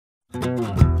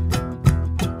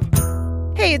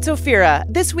Hey, it's Ophira.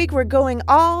 This week we're going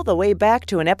all the way back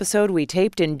to an episode we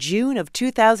taped in June of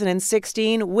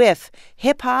 2016 with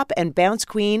hip-hop and bounce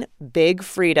queen Big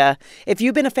Freedia. If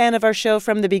you've been a fan of our show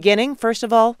from the beginning, first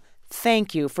of all,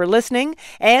 thank you for listening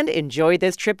and enjoy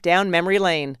this trip down memory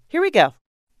lane. Here we go.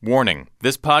 Warning,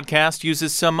 this podcast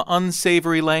uses some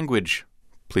unsavory language.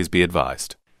 Please be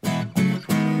advised.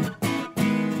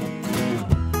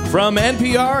 From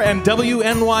NPR and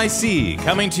WNYC,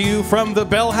 coming to you from the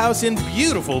Bell House in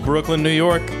beautiful Brooklyn, New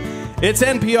York, it's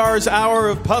NPR's hour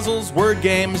of puzzles, word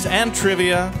games, and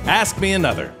trivia. Ask Me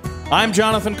Another. I'm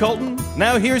Jonathan Coulton.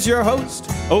 Now here's your host,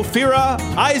 Ophira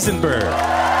Eisenberg.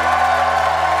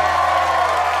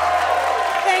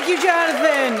 Thank you,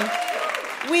 Jonathan.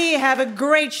 We have a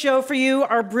great show for you.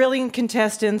 Our brilliant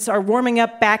contestants are warming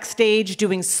up backstage,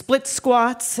 doing split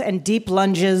squats and deep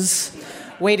lunges,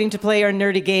 waiting to play our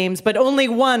nerdy games, but only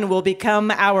one will become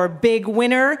our big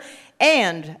winner,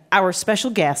 and our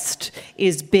special guest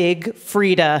is Big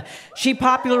Freedia. She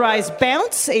popularized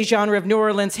bounce, a genre of New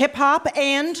Orleans hip-hop,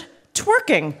 and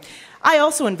twerking. I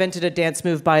also invented a dance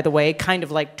move, by the way, kind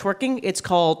of like twerking. It's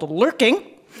called lurking.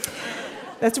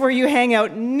 That's where you hang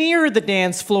out near the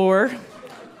dance floor,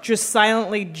 just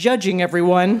silently judging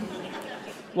everyone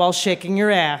while shaking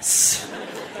your ass.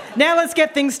 Now let's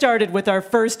get things started with our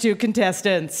first two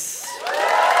contestants.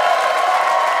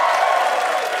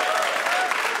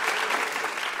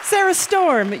 Sarah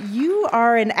Storm, you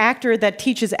are an actor that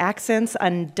teaches accents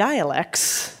and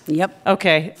dialects. Yep.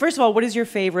 Okay. First of all, what is your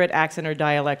favorite accent or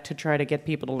dialect to try to get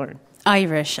people to learn?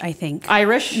 Irish, I think.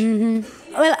 Irish?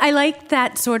 Mm-hmm. Well, I like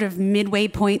that sort of midway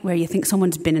point where you think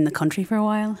someone's been in the country for a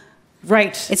while.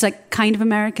 Right. It's like kind of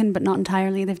American, but not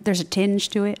entirely. There's a tinge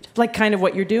to it. Like kind of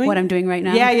what you're doing? What I'm doing right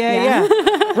now. Yeah.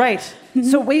 Right.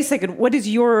 So wait a second. What is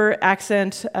your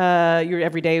accent, your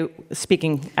everyday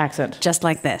speaking accent? Just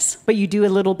like this. But you do a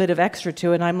little bit of extra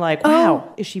to it, and I'm like,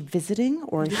 wow, is she visiting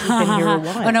or has she been here a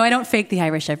while? Oh, no, I don't fake the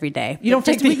Irish every day. You don't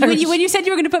fake the Irish? When you said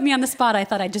you were going to put me on the spot, I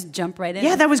thought I'd just jump right in.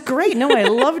 Yeah, that was great. No, I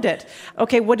loved it.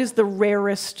 Okay, what is the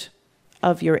rarest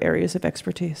of your areas of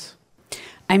expertise?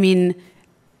 I mean,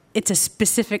 it's a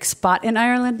specific spot in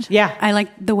Ireland. Yeah. I like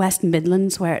the West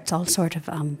Midlands where it's all sort of,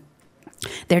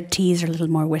 their T's are a little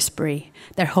more whispery.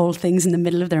 Their whole thing's in the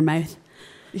middle of their mouth.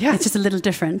 Yeah. It's just a little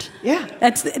different. Yeah.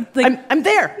 That's like, I'm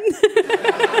there.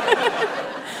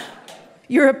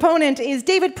 Your opponent is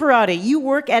David Parati. You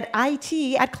work at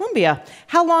IT at Columbia.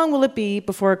 How long will it be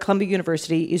before Columbia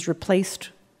University is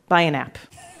replaced by an app?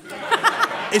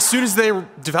 As soon as they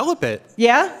develop it.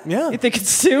 Yeah? Yeah. You think it's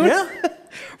soon? Yeah.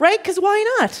 Right? Because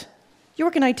why not? You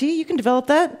work in IT, you can develop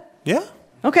that. Yeah.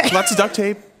 Okay. Lots of duct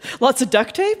tape. Lots of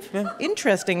duct tape? Yeah.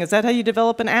 Interesting. Is that how you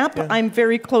develop an app? Yeah. I'm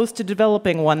very close to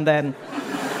developing one then.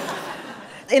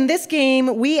 In this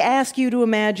game, we ask you to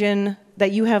imagine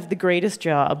that you have the greatest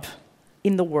job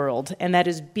in the world, and that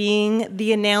is being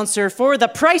the announcer for The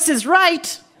Price is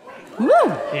Right. woo.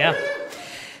 Yeah.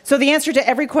 So the answer to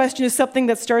every question is something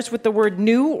that starts with the word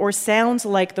new or sounds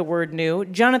like the word new.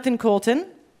 Jonathan Coulton,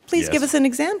 please give us an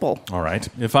example. All right.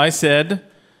 If I said,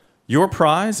 your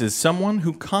prize is someone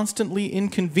who constantly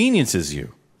inconveniences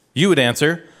you, you would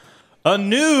answer, a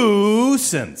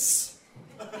nuisance.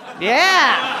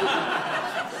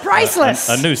 Yeah. Priceless.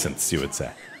 A nuisance, you would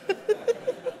say.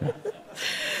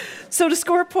 So to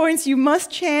score points, you must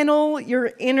channel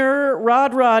your inner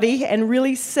Rod Roddy and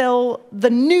really sell the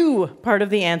new part of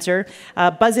the answer.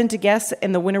 Buzz in to guess,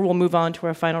 and the winner will move on to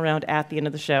our final round at the end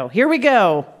of the show. Here we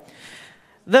go.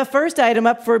 The first item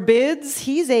up for bids,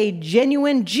 he's a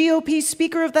genuine GOP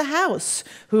Speaker of the House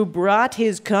who brought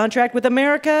his contract with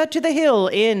America to the Hill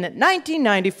in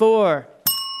 1994.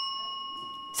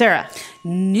 Sarah.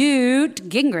 Newt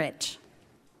Gingrich.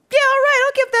 Yeah, all right,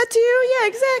 I'll give that to you. Yeah,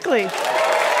 exactly.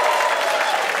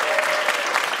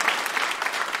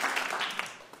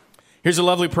 Here's a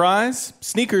lovely prize.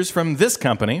 Sneakers from this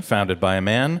company, founded by a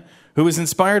man who was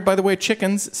inspired by the way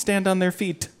chickens stand on their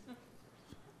feet.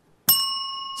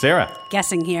 Sarah.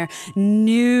 Guessing here.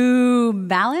 New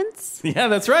Balance? Yeah,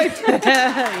 that's right.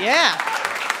 Yeah.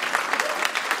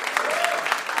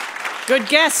 Good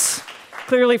guess.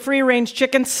 Clearly free-range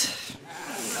chickens.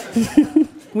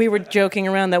 We were joking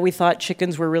around that we thought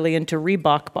chickens were really into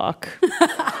Reebok.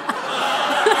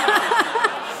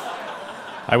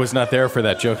 I was not there for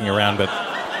that joking around, but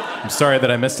I'm sorry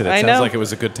that I missed it. It sounds like it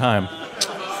was a good time.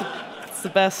 It's the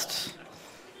best.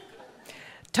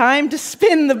 Time to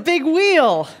spin the big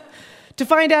wheel. To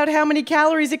find out how many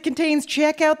calories it contains,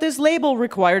 check out this label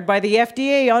required by the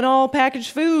FDA on all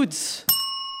packaged foods.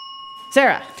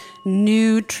 Sarah.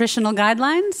 Nutritional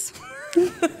guidelines?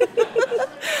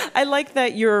 I like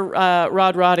that your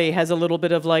Rod Roddy has a little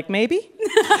bit of like, maybe?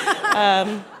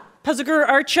 Puzzle Guru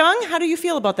Art Chung, how do you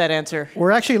feel about that answer?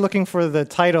 We're actually looking for the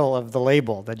title of the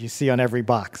label that you see on every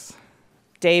box.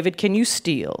 David, can you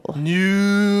steal?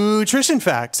 Nutrition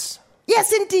facts.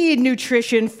 Yes, indeed,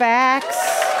 nutrition facts.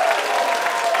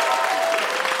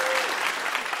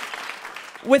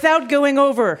 Without going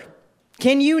over,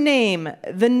 can you name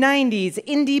the 90s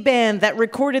indie band that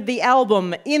recorded the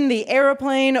album In the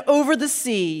Aeroplane Over the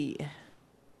Sea?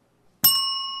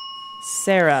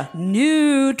 Sarah.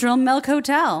 Neutral Milk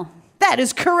Hotel. That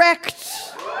is correct.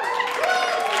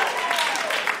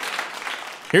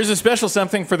 Here's a special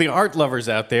something for the art lovers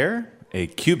out there. A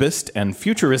cubist and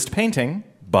futurist painting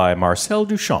by Marcel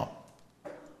Duchamp.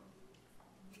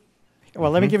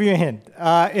 Well, let me give you a hint.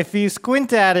 If you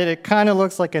squint at it, it kind of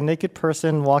looks like a naked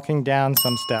person walking down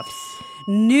some steps.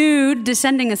 Nude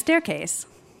descending a staircase.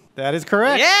 That is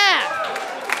correct. Yeah!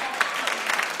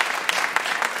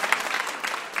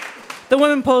 The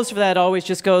woman posed for that always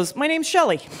just goes, my name's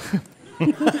Shelley.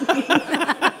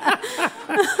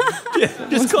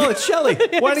 Just call it Shelley.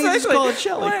 Why don't you just Exactly. call it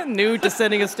Shelley? What? Nude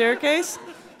descending a staircase?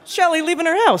 Shelley leaving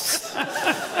her house.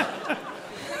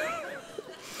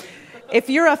 If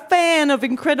you're a fan of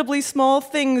incredibly small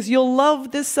things, you'll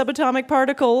love this subatomic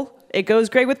particle. It goes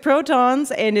great with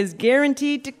protons and is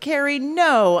guaranteed to carry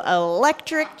no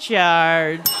electric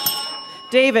charge.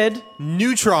 David.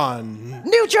 Neutron.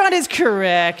 Neutron is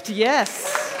correct,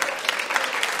 yes.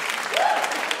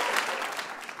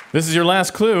 This is your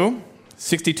last clue.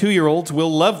 62-year-olds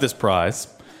will love this prize.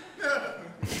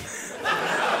 It's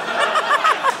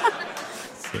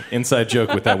an inside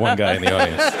joke with that one guy in the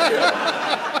audience.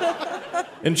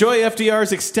 Enjoy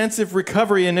FDR's extensive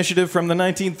recovery initiative from the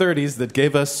 1930s that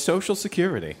gave us Social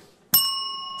Security.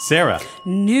 Sarah.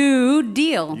 New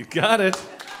Deal. You got it.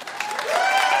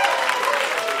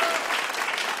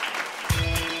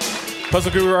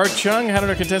 Puzzle Guru Art Chung, how did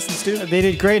our contestants do? They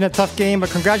did great in a tough game, but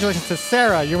congratulations to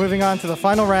Sarah. You're moving on to the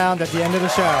final round at the end of the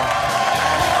show.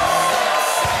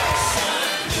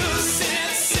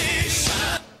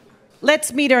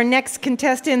 Let's meet our next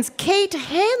contestants. Kate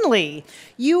Hanley.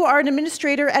 You are an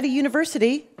administrator at a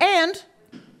university and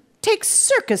take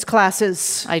circus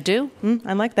classes. I do.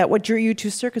 I like that. What drew you to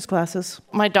circus classes?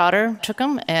 My daughter took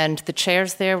them, and the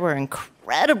chairs there were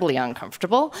incredibly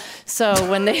uncomfortable. So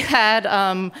when they had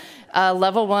a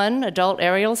level 1 adult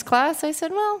aerials class, I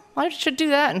said, well, I should do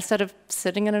that instead of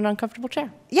sitting in an uncomfortable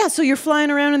chair. Yeah, so you're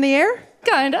flying around in the air?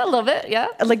 Kinda, a little bit, yeah.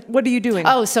 Like, what are you doing?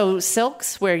 Oh, so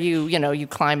silks, where you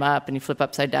climb up and you flip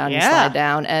upside down, you Yeah. slide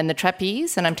down, and the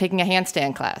trapeze, and I'm taking a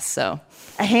handstand class, so.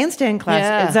 A handstand class.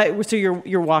 Yeah. Is that so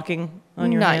you're walking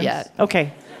on your Not hands? yet.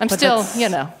 Okay. I'm But still,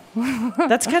 that's-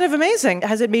 That's kind of amazing.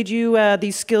 Has it made you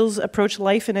these skills approach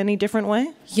life in any different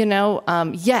way?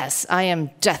 Yes, I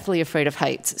am deathly afraid of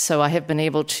heights, so I have been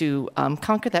able to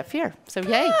conquer that fear. So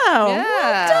yay. Oh, Yeah.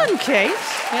 well done, Kate.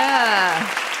 Yeah.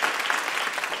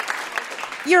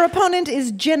 Your opponent is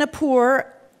Jenna Poor.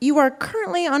 You are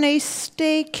currently on a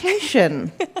staycation.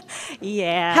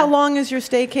 Yeah. How long is your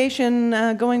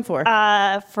staycation going for?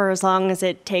 For as long as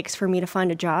it takes for me to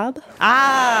find a job.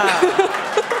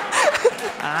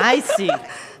 I see.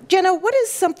 Jenna, what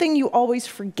is something you always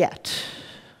forget?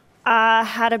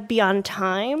 How to be on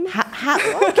time.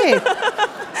 Okay.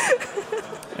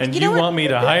 And You you know what? want me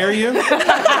to hire you?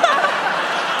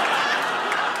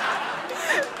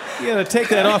 You gotta take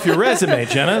that off your resume,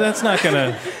 Jenna. That's not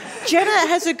gonna... Jenna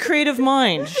has a creative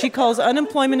mind. She calls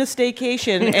unemployment a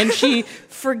staycation, and she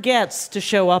forgets to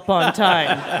show up on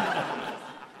time.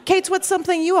 Kate, what's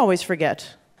something you always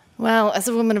forget? Well, as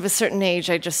a woman of a certain age,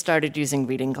 I just started using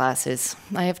reading glasses.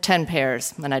 I have 10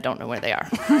 pairs, and I don't know where they are.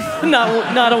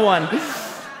 Not a one.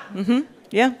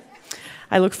 Yeah.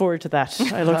 I look forward to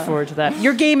that.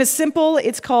 Your game is simple.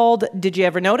 It's called Did You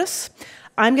Ever Notice?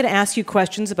 I'm going to ask you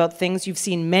questions about things you've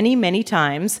seen many, many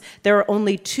times. There are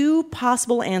only 2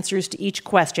 possible answers to each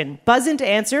question. Buzz in to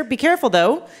answer. Be careful,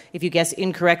 though. If you guess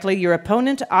incorrectly, your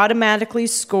opponent automatically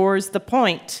scores the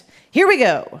point. Here we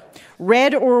go.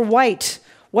 Red or white?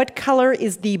 What color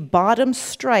is the bottom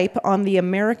stripe on the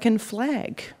American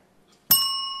flag?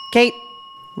 Kate?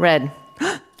 Red.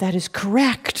 That is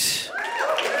correct.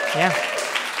 Yeah.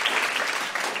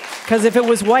 Because if it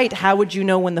was white, how would you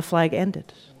know when the flag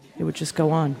ended? It would just go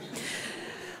on.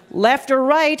 Left or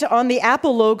right on the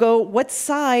Apple logo, what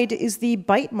side is the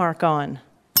bite mark on?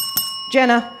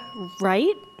 Jenna?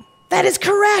 Right? That is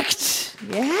correct.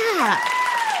 Yeah.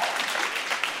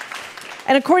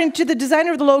 And according to the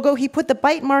designer of the logo, he put the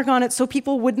bite mark on it so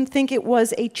people wouldn't think it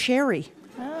was a cherry.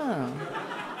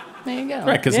 There you go.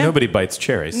 Right, because Yeah. nobody bites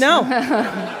cherries. No.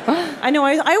 I know.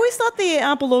 I always thought the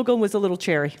Apple logo was a little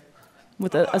cherry.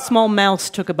 with a small mouse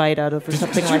took a bite out of or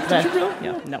something like that.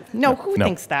 Yeah, no. Who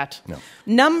thinks that? No.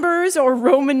 Numbers or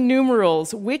Roman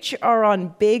numerals, which are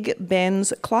on Big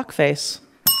Ben's clock face?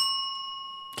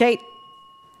 Kate?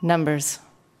 Numbers.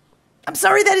 I'm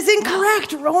sorry, that is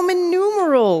incorrect. Roman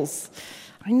numerals.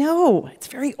 I know, it's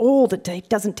very old. It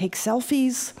doesn't take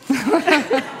selfies.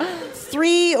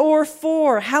 3 or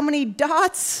 4, how many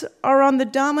dots are on the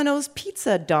Domino's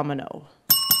pizza domino?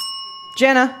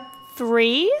 Jenna?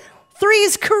 3. 3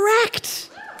 is correct.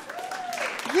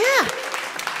 Yeah.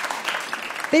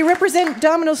 They represent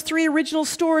Domino's 3 original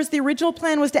stores. The original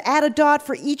plan was to add a dot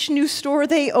for each new store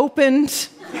they opened.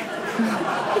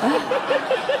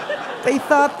 They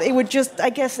thought they would just, I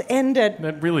guess, end at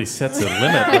That really sets a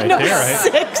limit right there.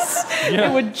 6. Yeah.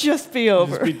 It would just be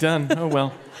over. Just be done. Oh,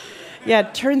 well. Yeah,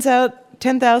 it turns out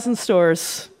 10,000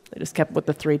 stores. They just kept with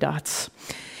the 3 dots.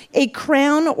 A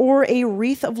crown or a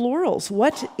wreath of laurels.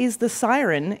 What is the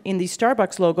siren in the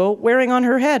Starbucks logo wearing on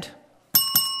her head?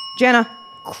 Jenna?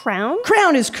 Crown?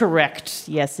 Crown is correct.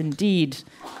 Yes, indeed.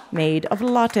 Made of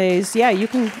lattes. Yeah, you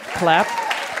can clap.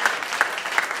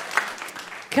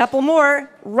 Couple more.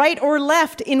 Right or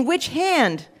left? In which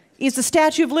hand is the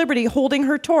Statue of Liberty holding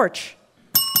her torch?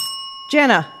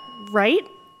 Jenna? Right?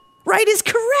 Right is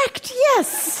correct,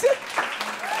 yes.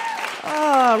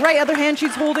 Right, other hand,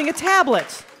 she's holding a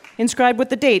tablet inscribed with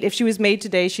the date. If she was made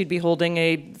today, she'd be holding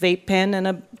a vape pen and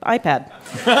an iPad.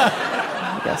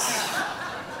 Yes.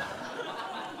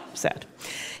 Sad.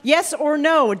 Yes or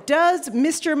no, does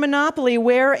Mr. Monopoly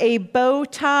wear a bow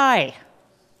tie?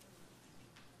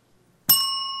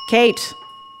 Kate?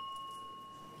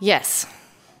 Yes.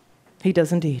 He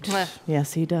does indeed. Meh.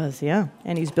 Yes, he does, yeah.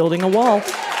 And he's building a wall.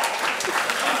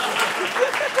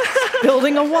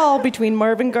 Building a wall between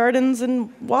Marvin Gardens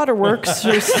and Waterworks.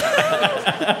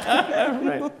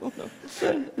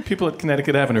 People at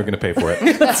Connecticut Avenue are going to pay for it.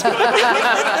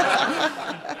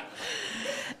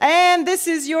 And this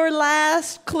is your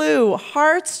last clue.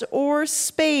 Hearts or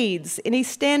spades in a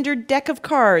standard deck of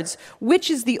cards.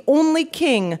 Which is the only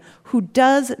king who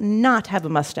does not have a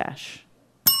mustache?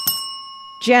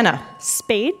 Jenna.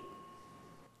 Spade?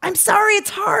 I'm sorry,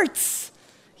 it's hearts.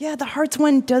 Yeah, the hearts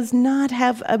one does not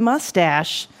have a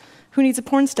mustache. Who needs a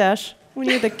porn stash when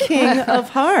you're the king of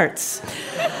hearts?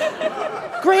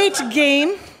 Great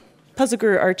game. Puzzle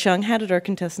Guru Art Chung, how did our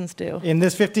contestants do? In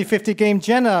this 50-50 game,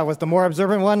 Jenna was the more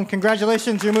observant one.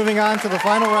 Congratulations, you're moving on to the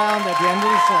final round at the end of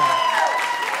the show.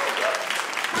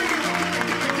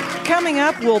 Coming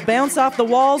up, we'll bounce off the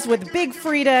walls with Big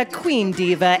Frida, Queen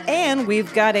Diva, and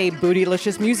we've got a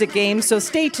bootylicious music game, so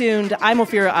stay tuned. I'm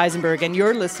Ophira Eisenberg, and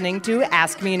you're listening to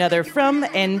Ask Me Another from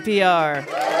NPR.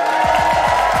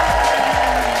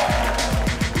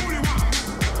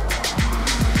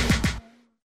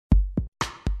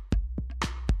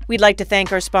 We'd like to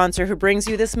thank our sponsor who brings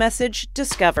you this message,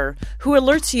 Discover, who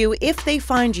alerts you if they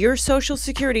find your social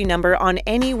security number on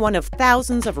any one of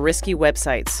thousands of risky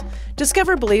websites.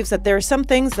 Discover believes that there are some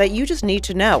things that you just need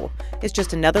to know. It's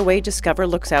just another way Discover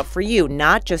looks out for you,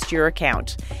 not just your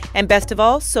account. And best of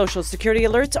all, social security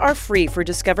alerts are free for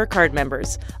Discover card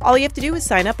members. All you have to do is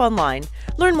sign up online.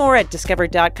 Learn more at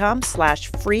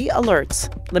discover.com/free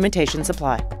alerts. Limitations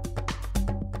apply.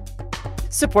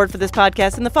 Support for this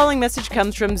podcast and the following message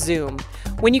comes from Zoom.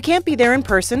 When you can't be there in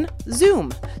person,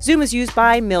 Zoom. Zoom is used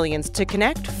by millions to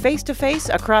connect face-to-face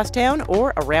across town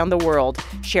or around the world,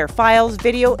 share files,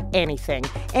 video, anything,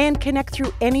 and connect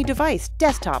through any device,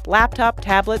 desktop, laptop,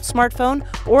 tablet, smartphone,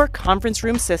 or conference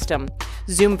room system.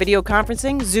 Zoom video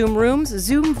conferencing, Zoom rooms,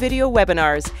 Zoom video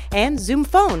webinars, and Zoom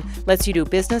phone lets you do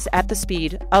business at the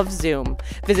speed of Zoom.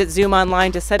 Visit Zoom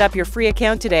online to set up your free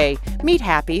account today. Meet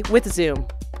happy with Zoom.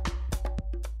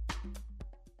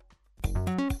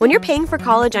 When you're paying for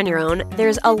college on your own,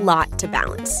 there's a lot to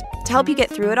balance. To help you get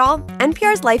through it all,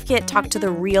 NPR's Life Kit talked to the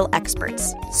real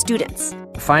experts, students.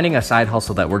 Finding a side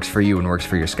hustle that works for you and works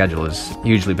for your schedule is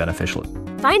hugely beneficial.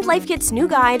 Find Life Kit's new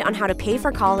guide on how to pay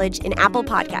for college in Apple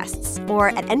Podcasts or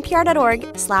at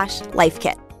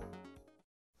npr.org/lifekit.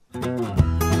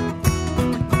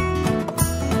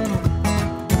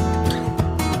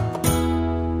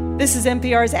 This is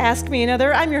NPR's Ask Me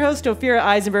Another. I'm your host, Ophira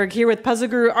Eisenberg, here with puzzle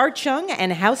guru Art Chung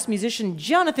and house musician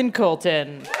Jonathan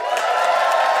Coulton.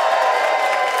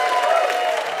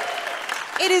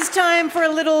 It is time for a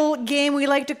little game we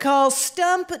like to call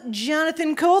Stump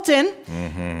Jonathan Coulton.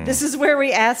 Mm-hmm. This is where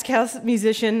we ask house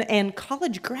musician and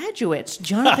college graduate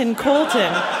Jonathan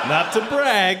Coulton Not to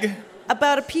brag.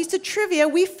 about a piece of trivia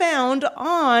we found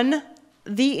on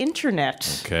the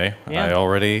internet. Okay, Yeah. I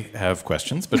already have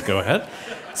questions, but go ahead.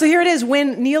 So here it is.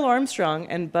 When Neil Armstrong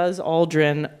and Buzz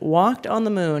Aldrin walked on the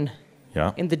moon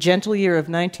Yeah. in the gentle year of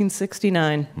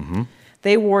 1969.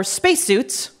 They wore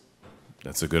spacesuits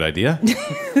That's a good idea.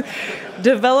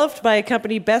 developed by a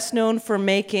company best known for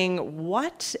making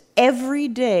what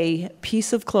everyday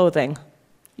piece of clothing?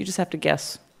 You just have to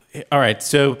guess. All right,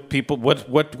 so people,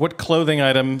 what clothing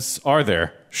items are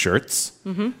there? Shirts.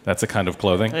 That's a kind of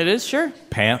clothing. It is, sure.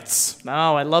 Pants.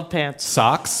 Oh, I love pants.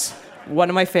 Socks. One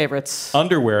of my favorites.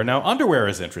 Underwear. Now, underwear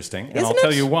is interesting, and I'll Isn't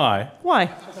tell it? you why.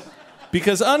 Why?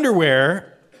 Because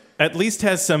underwear at least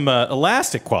has some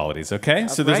elastic qualities, okay?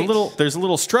 So there's Right. a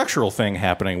little structural thing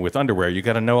happening with underwear. You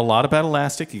got to know a lot about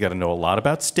elastic. You got to know a lot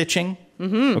about stitching,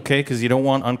 okay? Because you don't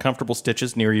want uncomfortable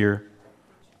stitches near your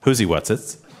whoosie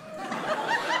whatsits.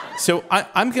 So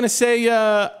I'm going to say,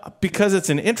 because it's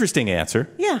an interesting answer,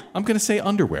 Yeah. I'm going to say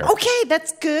underwear. Okay,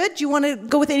 that's good. Do you want to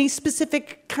go with any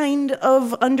specific kind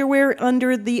of underwear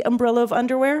under the umbrella of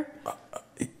underwear?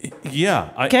 Yeah,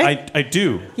 Okay. I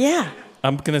do. Yeah.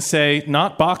 I'm going to say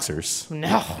not boxers.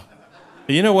 No.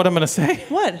 You know what I'm going to say?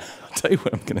 What? I'll tell you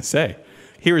what I'm going to say.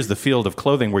 Here is the field of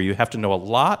clothing where you have to know a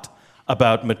lot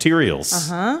about materials.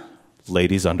 Uh-huh.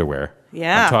 Ladies' underwear.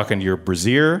 Yeah. I'm talking your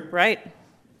brassiere Right.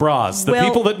 bras. The Well-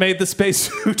 people that made the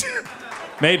spacesuit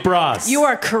made bras. You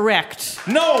are correct.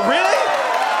 No, really?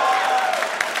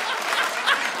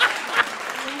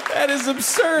 That is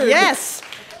absurd. Yes.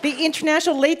 The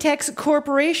International Latex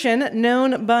Corporation,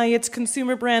 known by its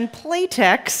consumer brand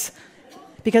Playtex,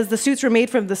 because the suits were made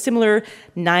from the similar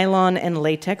nylon and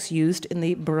latex used in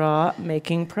the bra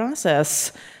making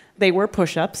process. They were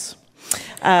push-ups.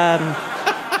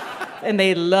 And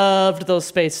they loved those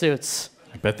spacesuits.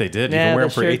 I bet they did. You Yeah, can wear them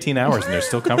they for sure- 18 hours and they're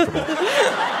still comfortable.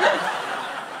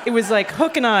 It was like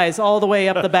hook and eyes all the way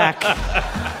up the back.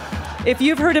 If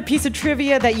you've heard a piece of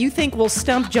trivia that you think will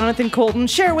stump Jonathan Colton,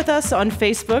 share with us on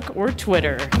Facebook or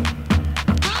Twitter.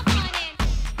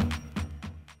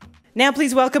 Now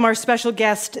please welcome our special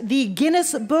guest, the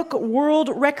Guinness Book World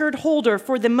Record holder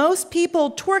for the most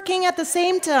people twerking at the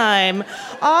same time,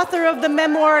 author of the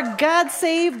memoir God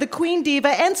Save the Queen Diva,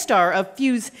 and star of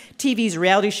Fuse TV's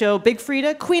reality show Big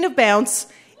Frida, Queen of Bounce.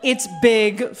 It's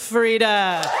Big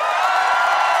Frida.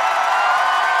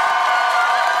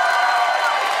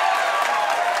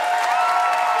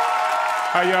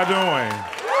 How y'all doing?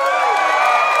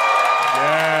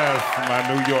 Yes, my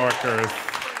New Yorkers.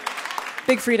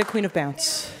 Big Frida, Queen of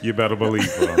Bounce. You better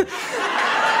believe her.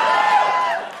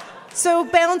 So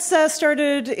Bounce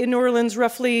started in New Orleans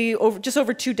roughly just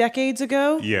over 2 decades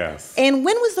ago. Yes. And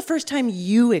when was the first time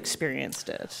you experienced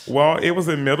it? Well, it was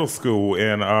in middle school,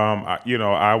 and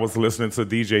I was listening to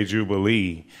DJ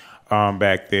Jubilee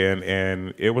back then,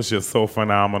 and it was just so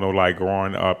phenomenal, like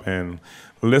growing up and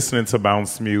listening to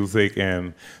bounce music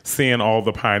and seeing all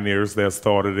the pioneers that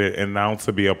started it, and now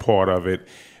to be a part of it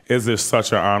is just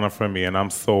such an honor for me, and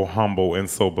I'm so humble and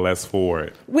so blessed for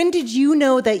it. When did you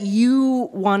know that you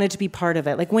wanted to be part of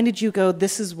it? Like, when did you go,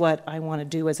 this is what I want to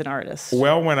do as an artist?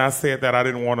 Well, when I said that I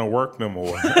didn't want to work no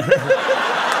more,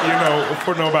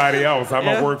 for nobody else, I'm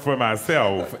going to work for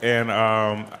myself.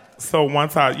 And so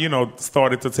once I,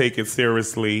 started to take it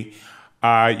seriously,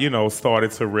 I,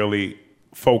 started to really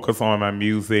focus on my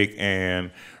music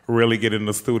and really get in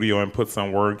the studio and put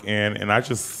some work in, and I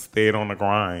just stayed on the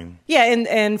grind. Yeah,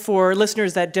 and for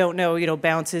listeners that don't know,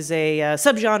 Bounce is a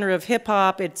subgenre of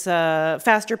hip-hop. It's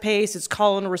faster pace, it's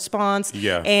call and response,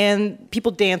 Yes. and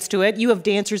people dance to it. You have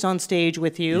dancers on stage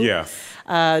with you. Yes.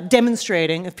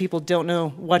 Demonstrating, if people don't know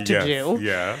what to do.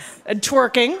 Yes.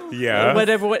 Twerking. Yes.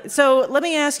 Whatever. So let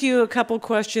me ask you a couple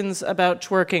questions about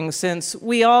twerking, since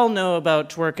we all know about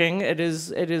twerking.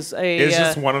 It's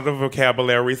just one of the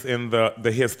vocabularies in the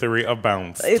history of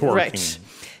bounce, twerking. Right.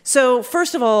 So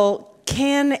first of all,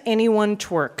 can anyone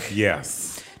twerk?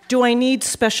 Yes. Do I need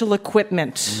special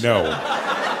equipment? No.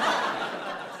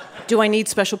 Do I need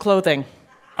special clothing?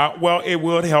 Well, it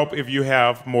would help if you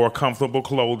have more comfortable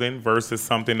clothing versus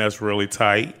something that's really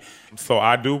tight. So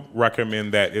I do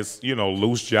recommend that it's,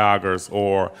 loose joggers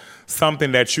or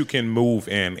something that you can move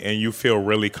in and you feel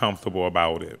really comfortable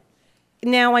about it.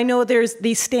 Now, I know there's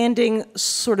the standing,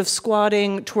 sort of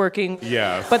squatting, twerking.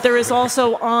 Yes. But there is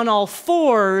also on all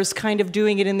fours, kind of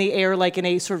doing it in the air like in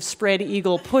a sort of spread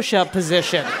eagle push-up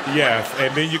position. Yes,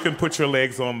 and then you can put your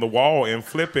legs on the wall and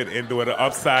flip it and do it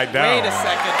upside down. Wait a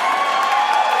second.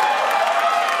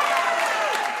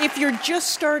 If you're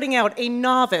just starting out, a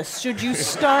novice, should you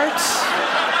start?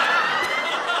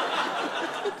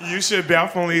 You should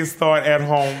definitely start at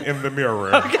home in the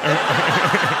mirror.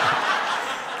 Okay.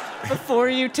 Before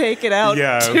you take it out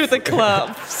to the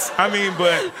clubs.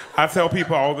 But I tell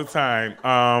people all the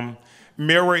time,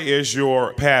 mirror is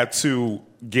your path to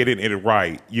getting it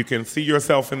right. You can see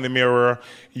yourself in the mirror.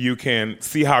 You can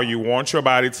see how you want your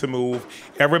body to move.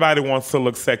 Everybody wants to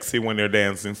look sexy when they're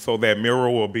dancing, so that mirror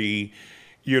will be,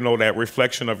 that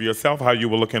reflection of yourself, how you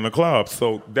will look in the club.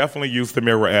 So definitely use the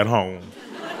mirror at home.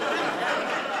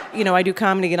 I do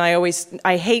comedy, and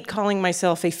I hate calling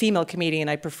myself a female comedian.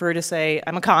 I prefer to say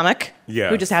I'm a comic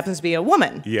who just happens to be a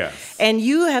woman. Yes. And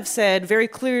you have said very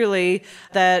clearly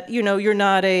that, you're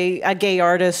not a gay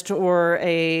artist or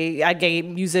a gay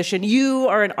musician. You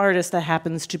are an artist that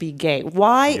happens to be gay.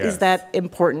 Why is that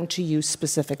important to you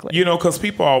specifically? Because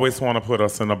people always want to put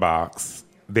us in a box.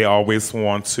 They always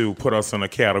want to put us in a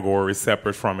category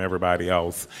separate from everybody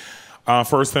else.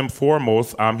 First and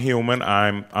foremost, I'm human.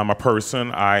 I'm a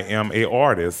person. I am an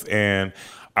artist, and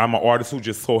I'm an artist who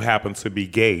just so happens to be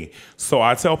gay. So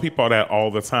I tell people that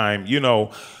all the time.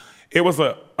 It was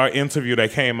an interview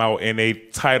that came out, and they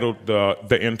titled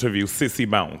the interview "Sissy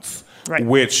Bounce," right,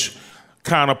 which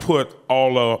kind of put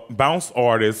all the bounce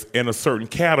artists in a certain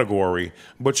category.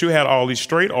 But you had all these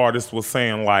straight artists was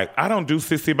saying, like, I don't do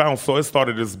sissy bounce. So it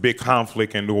started this big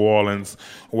conflict in New Orleans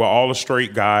where all the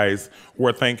straight guys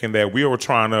were thinking that we were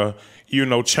trying to,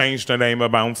 change the name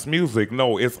of bounce music.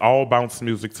 No, it's all bounce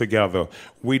music together.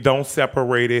 We don't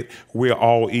separate it. We're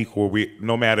all equal.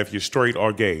 No matter if you're straight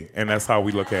or gay. And that's how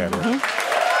we look at it. Mm-hmm.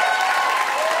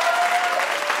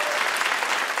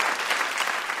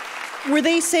 Were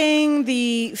they saying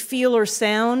the feel or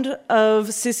sound of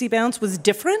Sissy Bounce was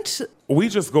different? We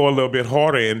just go a little bit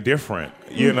harder and different.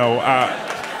 We're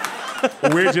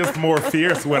just more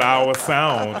fierce with our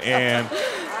sound. And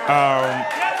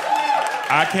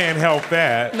I can't help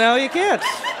that. No, you can't.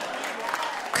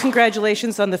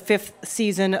 Congratulations on the 5th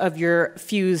season of your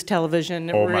Fuse television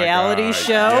reality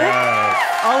show.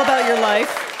 Yes. All about your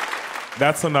life.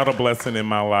 That's another blessing in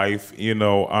my life.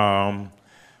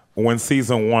 When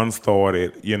season 1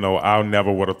 started, I never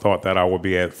would have thought that I would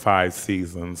be at 5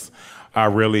 seasons. I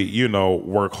really,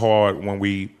 work hard when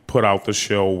we put out the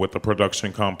show with the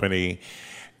production company.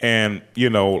 And,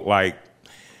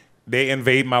 they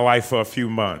invade my life for a few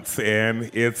months. And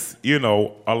it's, a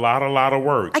lot of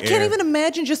work. I can't even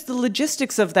imagine just the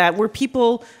logistics of that, where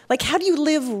people, how do you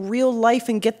live real life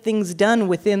and get things done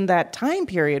within that time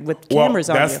period with cameras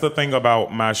on you? That's the thing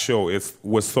about my show. It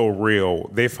was so real.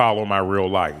 They follow my real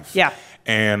life. Yeah.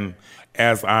 And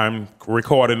as I'm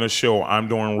recording the show, I'm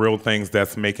doing real things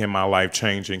that's making my life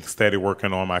changing, steady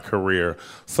working on my career.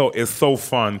 So it's so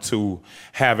fun to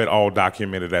have it all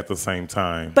documented at the same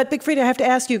time. But Big Freedia, I have to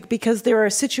ask you, because there are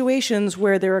situations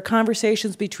where there are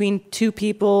conversations between two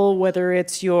people, whether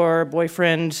it's your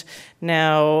boyfriend,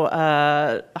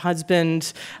 now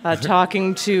husband,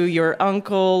 talking to your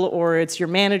uncle, or it's your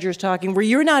managers talking, where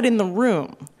you're not in the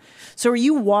room. So are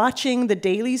you watching the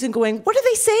dailies and going, what are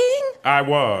they saying? I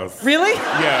was. Really?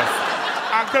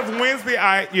 Yes. Because Wednesday,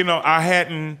 I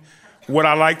hadn't, what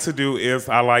I like to do is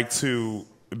I like to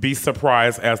be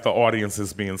surprised as the audience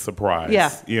is being surprised. Yeah.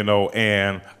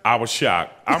 And I was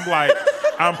shocked. I'm like,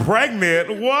 I'm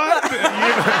pregnant? What?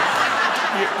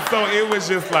 So it was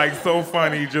just so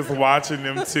funny just watching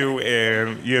them two,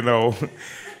 and,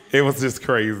 it was just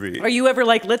crazy. Are you ever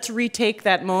like, let's retake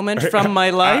that moment from my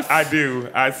life? I do.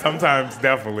 I sometimes,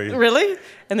 definitely. Really?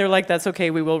 And they're like, that's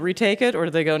okay, we will retake it? Or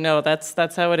do they go, no, that's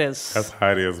how it is? That's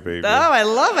how it is, baby. Oh, I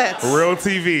love it. Real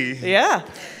TV. Yeah.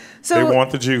 So they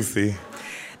want the juicy.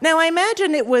 Now, I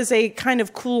imagine it was a kind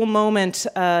of cool moment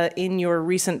in your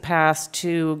recent past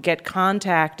to get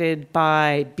contacted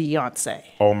by Beyonce.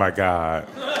 Oh, my God.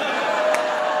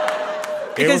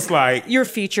 Because it was like... you're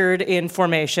featured in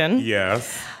Formation.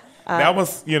 Yes. That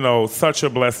was, such a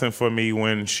blessing for me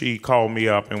when she called me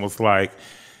up and was like,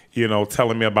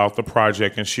 telling me about the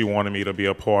project, and she wanted me to be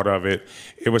a part of it.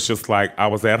 It was just like I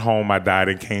was at home, I died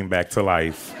and came back to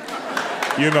life.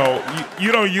 You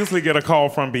don't usually get a call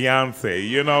from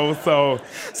Beyonce, so...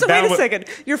 So wait a second.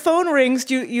 Your phone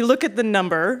rings, you look at the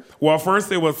number. Well,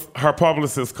 first it was her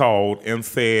publicist called and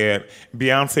said,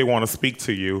 Beyonce want to speak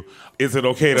to you. Is it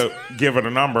okay to give her the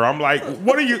number? I'm like,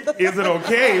 is it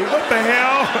okay? What the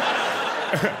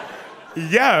hell?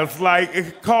 Yes,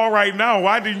 call right now.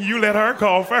 Why didn't you let her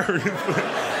call first?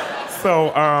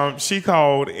 So she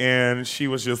called and she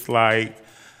was just like,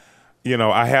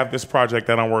 I have this project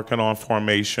that I'm working on,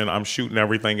 Formation. I'm shooting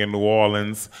everything in New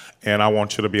Orleans, and I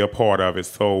want you to be a part of it.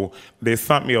 So they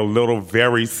sent me a little,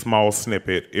 very small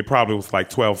snippet. It probably was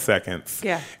 12 seconds.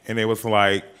 Yeah. And it was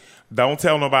like, don't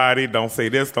tell nobody, don't say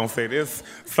this,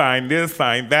 sign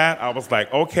that. I was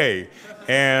like, okay.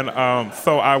 And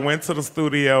so I went to the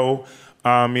studio,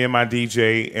 me and my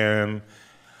DJ, and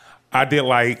I did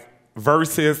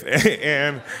verses,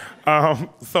 and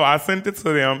so I sent it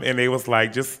to them, and they was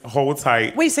like, just hold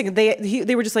tight. Wait a second.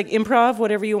 They were just like, improv,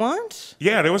 whatever you want?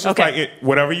 Yeah, they was just Okay. like,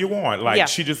 whatever you want. Like, Yeah.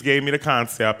 she just gave me the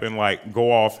concept and like,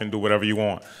 go off and do whatever you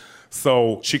want.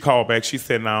 So she called back. She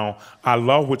said, now, I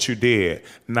love what you did.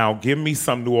 Now give me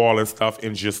some New Orleans stuff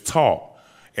and just talk.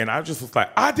 And I just was like,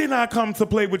 I did not come to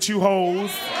play with you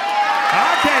hoes.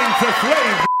 I came to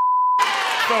slay.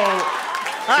 So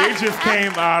it just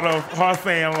came out of her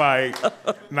saying like,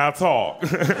 now talk.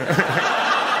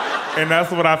 And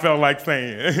that's what I felt like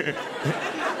saying.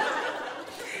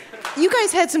 You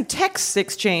guys had some text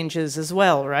exchanges as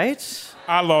well, right?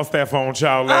 I lost that phone,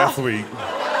 child, last week.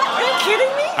 Are you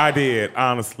kidding me? I did,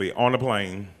 honestly, on the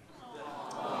plane.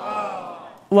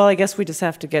 Well, I guess we just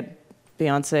have to get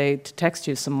Beyonce to text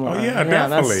you some more. Oh, yeah,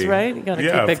 definitely. That's right. You got to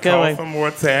yes, keep it going. Call some more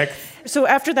text. So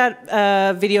after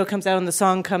that video comes out and the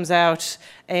song comes out,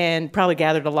 and probably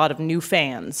gathered a lot of new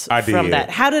fans from did. that.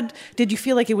 How did you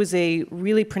feel like it was a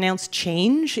really pronounced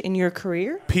change in your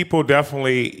career? People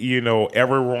definitely,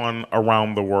 everyone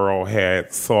around the world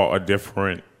had saw a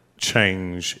different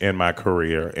change in my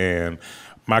career, and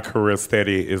my career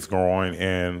steady is growing,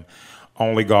 and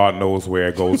only God knows where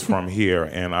it goes from here.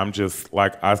 And I'm just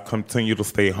like, I continue to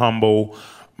stay humble.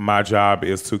 My job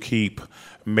is to keep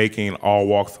making all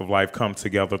walks of life come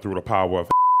together through the power of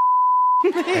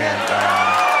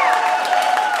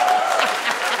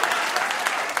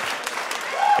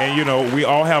and we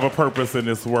all have a purpose in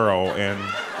this world, and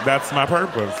that's my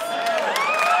purpose.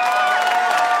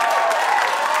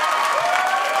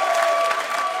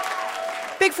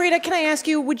 Big Frida, can I ask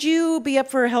you, would you be up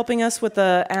for helping us with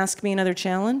the Ask Me Another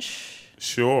challenge?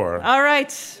 Sure. All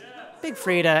right. Big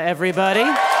Frida, everybody.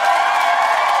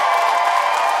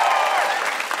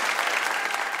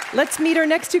 Let's meet our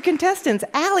next two contestants.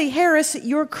 Allie Harris,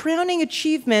 your crowning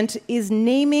achievement is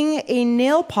naming a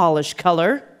nail polish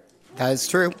color. That is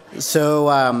true. So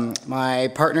my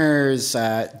partner's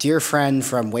dear friend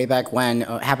from way back when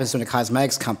happens to own a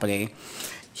cosmetics company.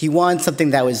 He wanted something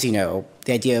that was, the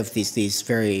idea of these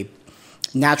very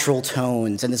natural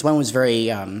tones. And this one was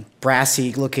very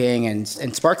brassy looking and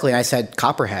sparkly. And I said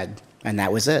copperhead, and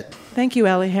that was it. Thank you,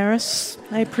 Allie Harris.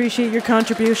 I appreciate your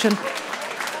contribution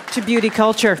to beauty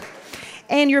culture.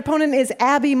 And your opponent is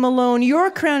Abby Malone. Your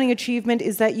crowning achievement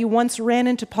is that you once ran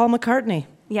into Paul McCartney.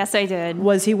 Yes, I did.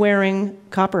 Was he wearing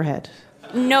copperhead?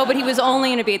 No, but he was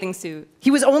only in a bathing suit.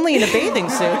 He was only in a bathing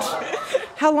suit?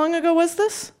 How long ago was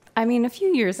this? I mean, a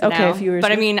few years now. Okay, a few years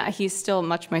But ago. I mean, he's still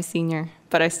much my senior,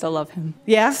 but I still love him.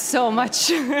 Yeah? So much.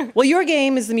 Well, your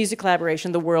game is the music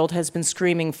collaboration the world has been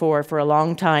screaming for a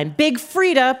long time. Big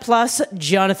Frida plus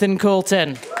Jonathan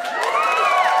Coulton.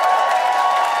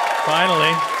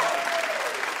 Finally.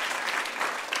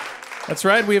 That's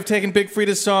right, we have taken Big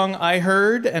Frida's song, I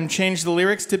Heard, and changed the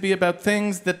lyrics to be about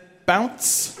things that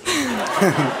bounce.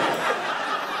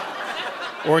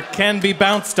 Or can be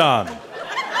bounced on.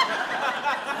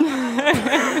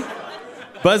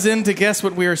 Buzz in to guess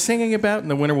what we are singing about, and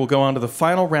the winner will go on to the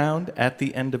final round at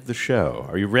the end of the show.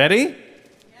 Are you ready?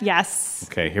 Yes.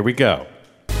 Okay, here we go.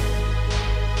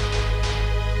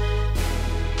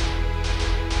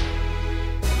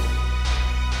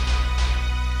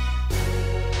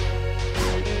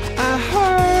 I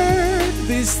heard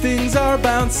these things are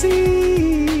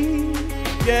bouncy.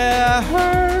 Yeah, I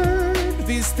heard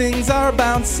these things are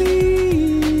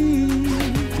bouncy.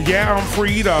 Yeah, I'm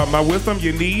Frida. My wisdom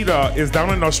you need is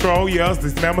down in Australia.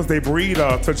 These mammals they breed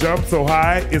to jump so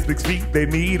high. It's big feet they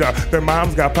need. Their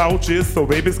moms got pouches so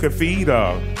babies can feed.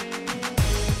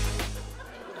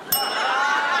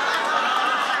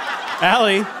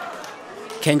 Allie.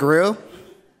 Kangaroo?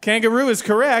 Kangaroo is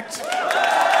correct.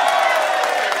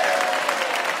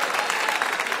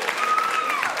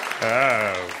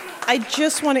 I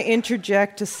just want to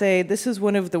interject to say this is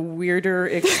one of the weirder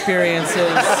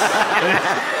experiences.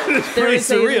 It's pretty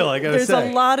surreal, I gotta say. say.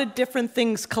 There's a lot of different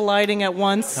things colliding at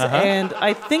once, and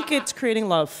I think it's creating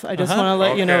love. I just want to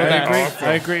let you know that.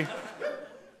 I agree.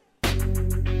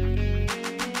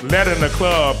 Let in the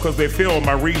club, cause they feel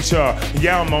my reach.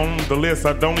 Yeah, I'm on the list,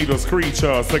 I don't need a screech.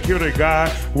 Security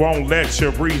guy won't let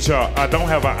you breach. I don't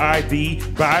have an ID,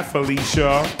 bye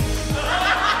Felicia.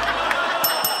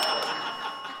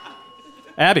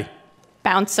 Abby.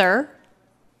 Bouncer.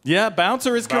 Yeah,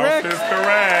 bouncer is correct. Bouncer is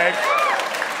correct.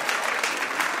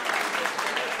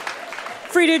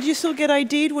 Frida, did you still get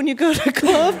ID'd when you go to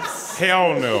clubs?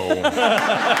 Hell no.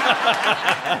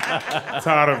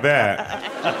 Tired of that.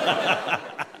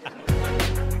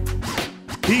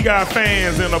 He got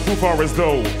fans in a booth for his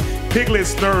dough.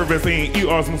 Piglet's nervous and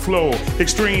ears slow.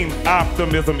 Extreme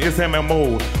optimism is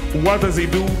MMO. What does he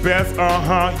do best?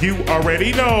 You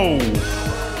already know.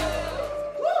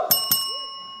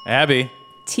 Abby.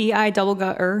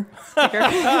 T-I-double-gut-er.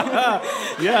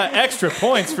 Yeah, extra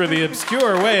points for the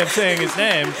obscure way of saying his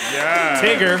name. Yeah.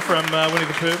 Tigger from Winnie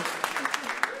the Pooh.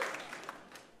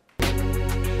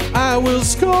 I will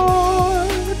score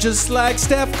just like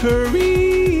Steph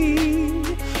Curry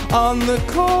on the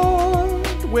court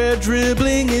where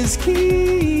dribbling is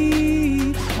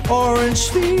key. Orange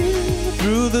sphere,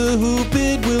 through the hoop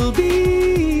it will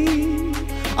be.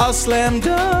 I'll slam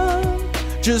dunk,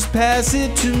 just pass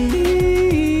it to me.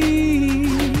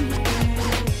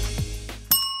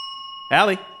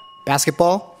 Allie.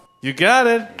 Basketball. You got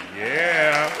it.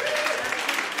 Yeah.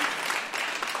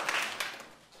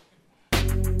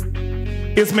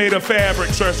 It's made of fabric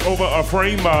stretched over a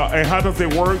frame, and how does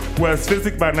it work? Well, it's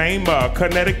physics by name,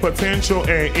 kinetic potential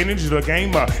and energy to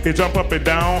game. It jump up and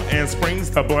down and springs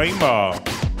to blame.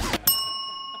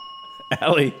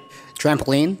 Allie.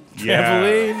 Trampoline. Yeah.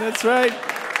 Trampoline, that's right.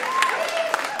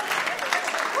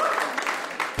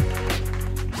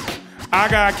 I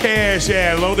got cash,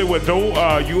 yeah, loaded with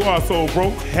dough. You are so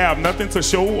broke, have nothing to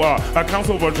show. Accounts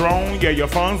overdrawn, yeah, your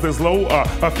funds is low.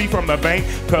 A fee from the bank,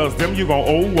 cause them you gon'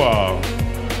 owe.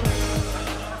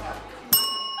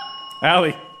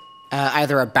 Allie.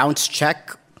 Either a bounce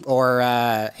check or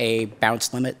a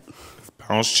bounce limit.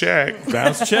 Bounce check.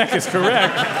 Bounce check is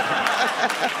correct.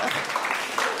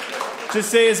 Just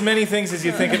say as many things as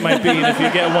you think it might be, and if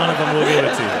you get one of them, we'll give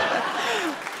it to you.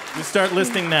 You start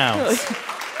listing nouns.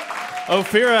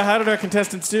 Ophira, how did our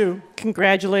contestants do?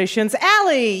 Congratulations.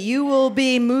 Allie, you will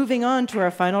be moving on to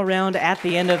our final round at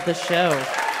the end of the show.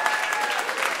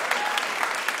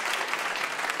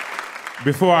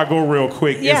 Before I go real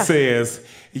quick, Yeah. It says,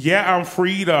 yeah, I'm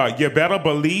Frida, you better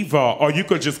believe her, or you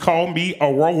could just call me a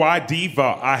worldwide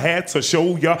diva. I had to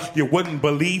show ya, you wouldn't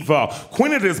believe her.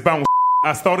 Queen of this bounce.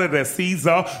 I started at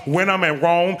Caesar. When I'm in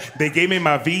Rome, they gave me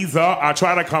my visa. I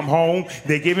try to come home.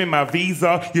 They give me my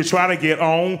visa. You try to get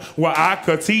on. Well, I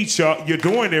could teach you. You're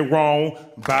doing it wrong.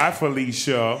 Bye,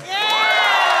 Felicia.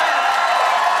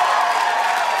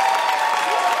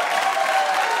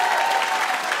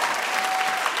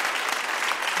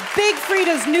 Big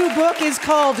Frida's new book is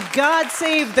called God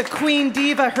Save the Queen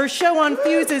Diva. Her show on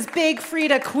Fuse is Big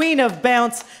Frida, Queen of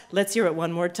Bounce. Let's hear it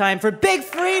one more time for Big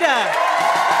Frida.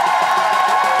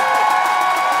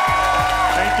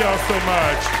 Thank y'all so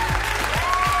much.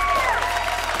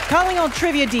 Calling all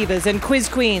trivia divas and quiz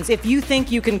queens. If you think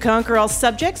you can conquer all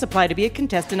subjects, apply to be a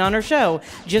contestant on our show.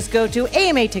 Just go to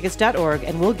amatickets.org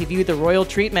and we'll give you the royal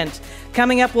treatment.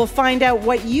 Coming up, we'll find out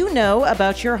what you know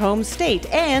about your home state.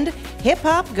 And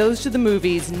hip-hop goes to the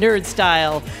movies, nerd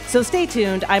style. So stay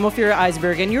tuned. I'm Ophira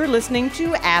Eisenberg, and you're listening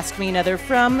to Ask Me Another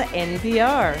from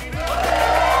NPR.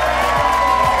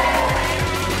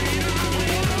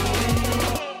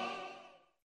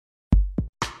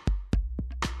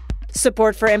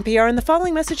 Support for NPR and the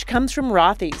following message comes from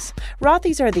Rothy's.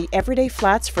 Rothy's are the everyday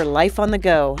flats for life on the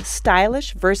go.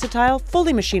 Stylish, versatile,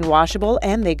 fully machine washable,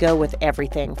 and they go with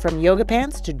everything from yoga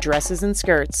pants to dresses and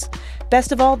skirts.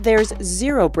 Best of all, there's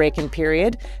zero break-in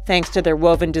period, thanks to their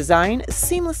woven design,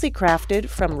 seamlessly crafted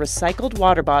from recycled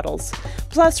water bottles.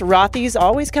 Plus, Rothy's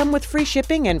always come with free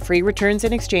shipping and free returns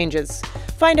and exchanges.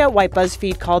 Find out why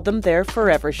BuzzFeed called them their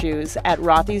forever shoes at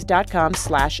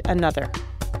rothys.com/another.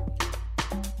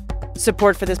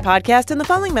 Support for this podcast and the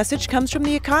following message comes from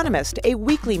The Economist, a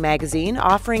weekly magazine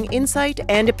offering insight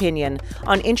and opinion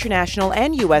on international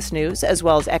and U.S. news, as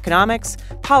well as economics,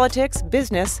 politics,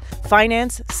 business,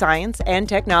 finance, science, and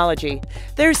technology.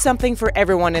 There's something for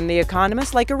everyone in The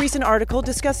Economist, like a recent article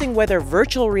discussing whether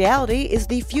virtual reality is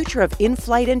the future of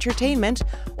in-flight entertainment,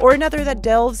 or another that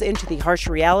delves into the harsh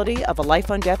reality of a life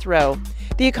on death row.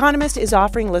 The Economist is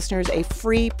offering listeners a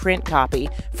free print copy.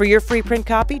 For your free print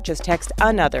copy, just text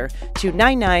ANOTHER to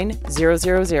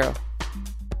 99000.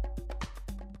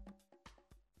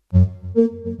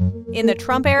 In the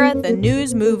Trump era, the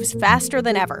news moves faster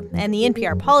than ever, and the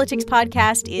NPR Politics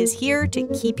Podcast is here to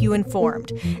keep you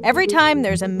informed. Every time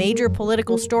there's a major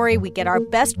political story, we get our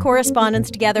best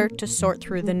correspondents together to sort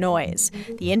through the noise.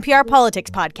 The NPR Politics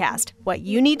Podcast, what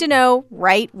you need to know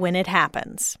right when it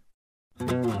happens.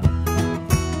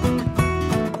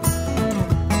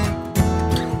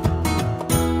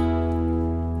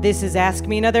 This is Ask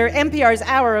Me Another, NPR's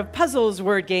hour of puzzles,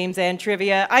 word games, and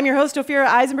trivia. I'm your host, Ophira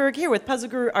Eisenberg, here with puzzle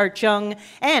guru Art Chung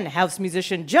and house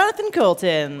musician Jonathan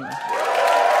Coulton.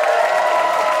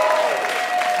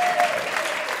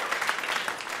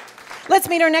 Let's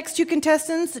meet our next two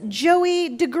contestants.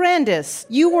 Joey DeGrandis,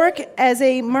 you work as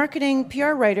a marketing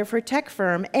PR writer for a tech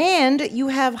firm, and you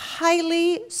have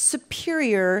highly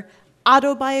superior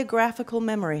autobiographical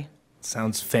memory.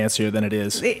 Sounds fancier than it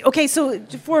is. Okay, so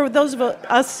for those of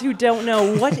us who don't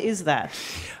know, what is that?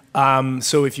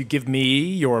 So if you give me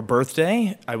your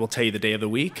birthday, I will tell you the day of the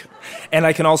week. And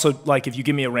I can also, like, if you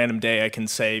give me a random day, I can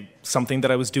say something that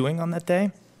I was doing on that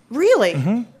day. Really?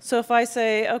 Mm-hmm. So if I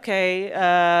say, okay,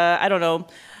 I don't know,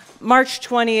 March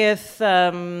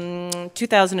 20th,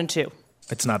 2002.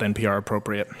 It's not NPR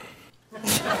appropriate.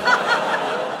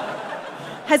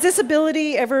 Has this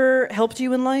ability ever helped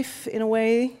you in life in a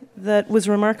way that was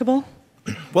remarkable?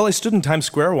 Well, I stood in Times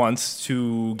Square once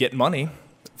to get money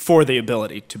for the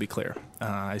ability, to be clear.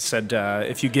 I said,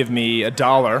 if you give me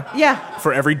 $1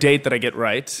 for every date that I get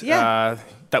right,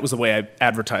 that was the way I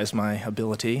advertised my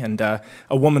ability. And a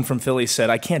woman from Philly said,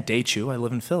 I can't date you, I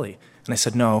live in Philly. And I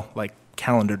said, no, like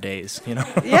calendar days, you know?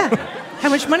 Yeah. How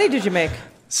much money did you make?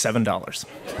 $7.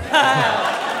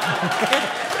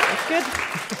 That's good.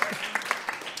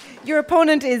 Your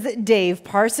opponent is Dave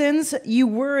Parsons. You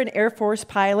were an Air Force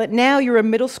pilot. Now you're a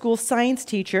middle school science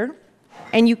teacher,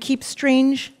 and you keep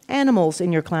strange animals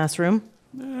in your classroom.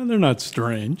 They're not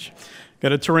strange.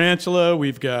 Got a tarantula.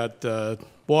 We've got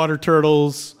water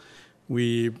turtles.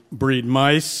 We breed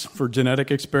mice for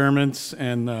genetic experiments.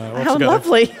 And how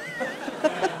lovely.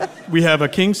 We have a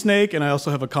king snake, and I also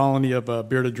have a colony of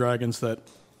bearded dragons that,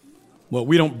 well,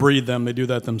 we don't breed them. They do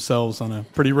that themselves on a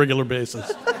pretty regular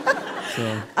basis.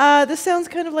 So. This sounds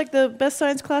kind of like the best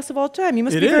science class of all time. You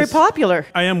must be It very is. popular.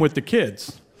 I am with the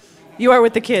kids. You are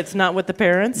with the kids, not with the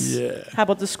parents? Yeah. How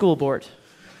about the school board?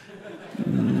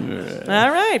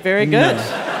 All right, very good.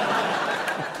 No.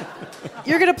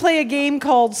 You're going to play a game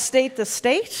called State the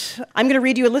State. I'm going to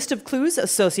read you a list of clues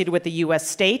associated with the U.S.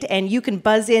 state, and you can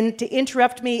buzz in to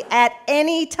interrupt me at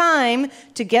any time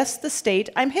to guess the state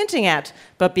I'm hinting at.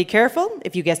 But be careful.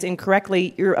 If you guess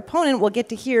incorrectly, your opponent will get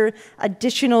to hear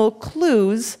additional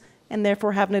clues and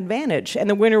therefore have an advantage. And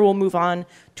the winner will move on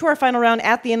to our final round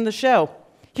at the end of the show.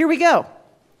 Here we go.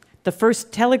 The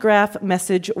first telegraph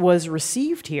message was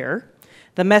received here.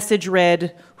 The message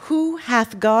read, "Who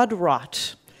hath God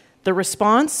wrought?" The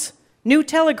response, "New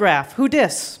telegraph, who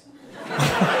dis?"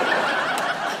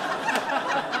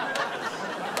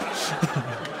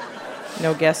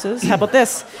 No guesses? How about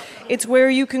this? It's where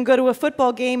you can go to a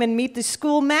football game and meet the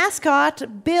school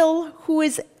mascot, Bill, who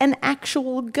is an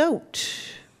actual goat.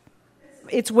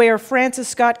 It's where Francis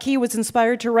Scott Key was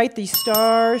inspired to write the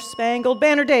Star-Spangled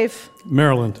Banner. Dave?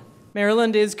 Maryland.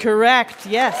 Maryland is correct,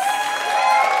 yes.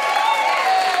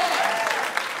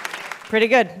 Pretty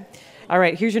good. All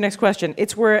right, here's your next question.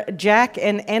 It's where Jack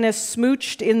and Ennis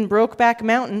smooched in Brokeback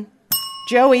Mountain.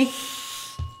 Joey.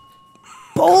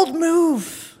 Bold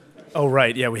move. Oh,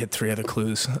 right. Yeah, we had 3 other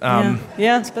clues.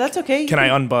 Yeah, but that's okay. Can I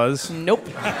unbuzz? Nope.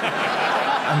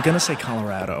 I'm going to say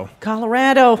Colorado.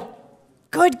 Colorado.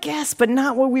 Good guess, but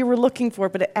not what we were looking for,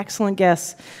 but an excellent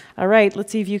guess. All right,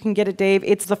 let's see if you can get it, Dave.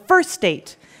 It's the first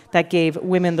state that gave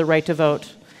women the right to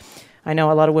vote. I know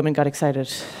a lot of women got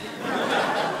excited.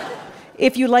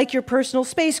 If you like your personal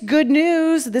space, good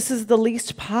news. This is the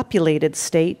least populated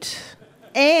state.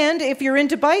 And if you're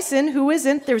into bison, who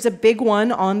isn't, there's a big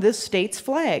one on this state's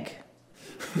flag.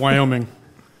 Wyoming.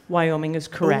 Wyoming is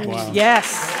correct. Oh, wow.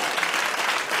 Yes.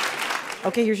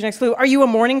 Okay, here's your next clue. Are you a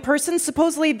morning person?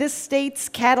 Supposedly, this state's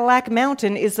Cadillac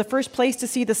Mountain is the first place to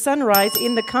see the sunrise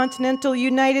in the continental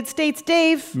United States.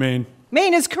 Dave? Maine.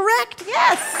 Maine is correct,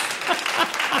 yes!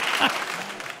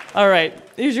 All right,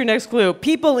 here's your next clue.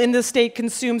 People in this state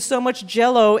consume so much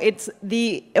Jell-O, it's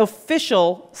the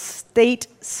official state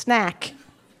snack.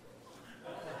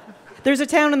 There's a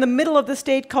town in the middle of the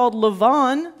state called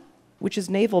Lavon, which is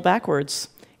navel backwards.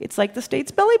 It's like the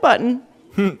state's belly button.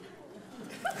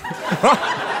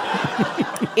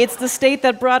 It's the state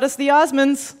that brought us the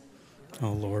Osmonds.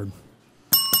 Oh, Lord.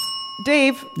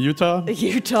 Dave? Utah?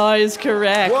 Utah is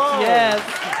correct, yes.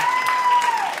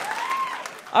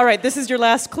 All right, this is your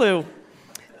last clue.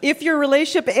 If your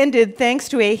relationship ended thanks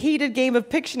to a heated game of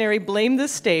Pictionary, blame the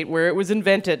state where it was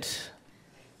invented.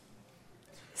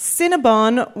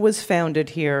 Cinnabon was founded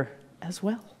here as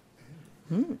well.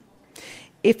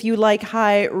 If you like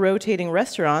high rotating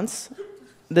restaurants,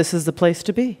 this is the place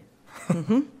to be.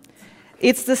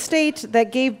 It's the state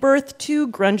that gave birth to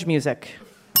grunge music.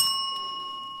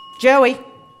 Joey?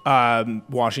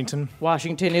 Washington.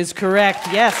 Washington is correct,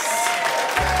 yes.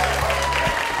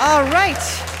 All right.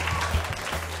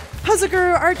 Puzzle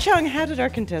Guru Art Chung, how did our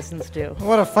contestants do?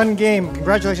 What a fun game.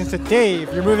 Congratulations to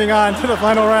Dave. You're moving on to the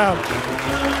final round.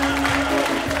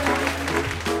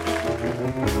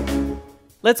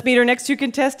 Let's meet our next 2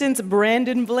 contestants.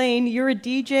 Brandon Blaine, you're a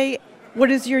DJ.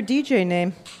 What is your DJ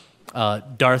name?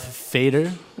 Darth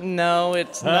Vader. No,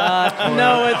 it's not.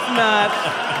 No, it's not.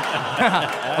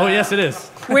 Oh, yes, it is.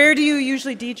 Where do you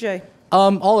usually DJ?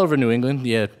 All over New England.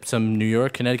 Yeah, some New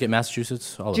York, Connecticut,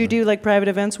 Massachusetts. All Do you over. do like private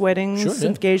events, weddings, Sure, yeah.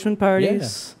 engagement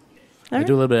parties? I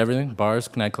do a little bit of everything. Bars,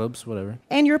 nightclubs, whatever.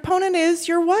 And your opponent is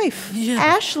your wife,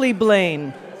 Ashley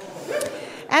Blaine.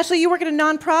 Ashley, you work at a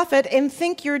nonprofit and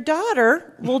think your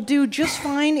daughter will do just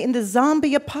fine in the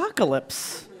zombie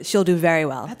apocalypse. She'll do very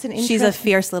well. That's an She's a interesting-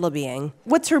 fierce little being.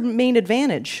 What's her main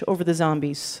advantage over the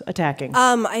zombies attacking?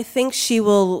 I think she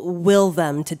will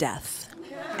them to death,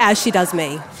 as she does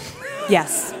me.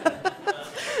 Yes.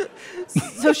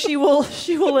 So she will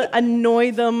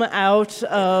annoy them out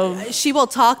of... She will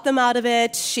talk them out of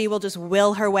it. She will just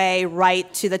will her way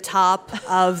right to the top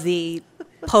of the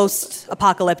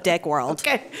post-apocalyptic world.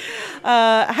 Okay.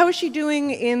 How is she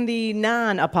doing in the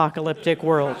non-apocalyptic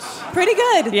world? Pretty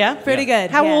good. Yeah? Pretty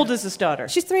good. How yeah. old is this daughter?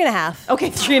 She's 3.5.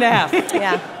 Okay, 3.5.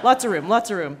 Yeah. Lots of room,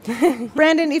 lots of room.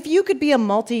 Brandon, if you could be a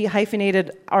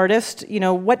multi-hyphenated artist,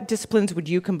 what disciplines would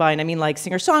you combine? I mean, like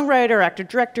singer-songwriter,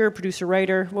 actor-director,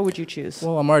 producer-writer. What would you choose?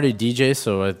 Well, I'm already DJ,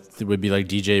 so it would be like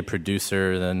DJ,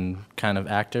 producer, then kind of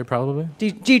actor, probably.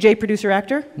 DJ, producer,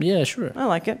 actor? Yeah, sure. I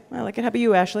like it. How about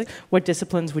you, Ashley? What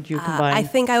disciplines would you combine? I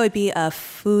think I would be a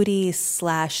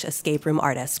foodie/escape room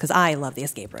artist because I love the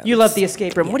escape room. You love the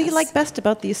escape room. What do you like best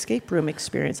about the escape room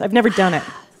experience? I've never done it.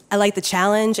 I like the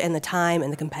challenge and the time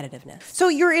and the competitiveness. So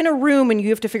you're in a room and you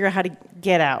have to figure out how to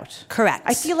get out. Correct.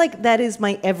 I feel like that is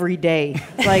my everyday.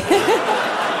 Like,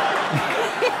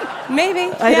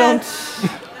 maybe. I don't.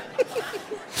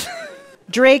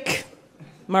 Drake,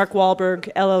 Mark Wahlberg,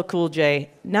 LL Cool J.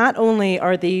 Not only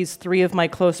are these three of my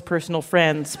close personal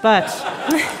friends, but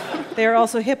they are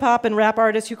also hip-hop and rap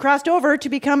artists who crossed over to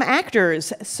become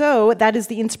actors. So that is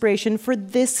the inspiration for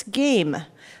this game.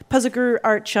 Puzzler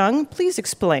Art Chung, please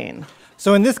explain.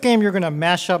 So in this game, you're going to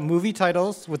mash up movie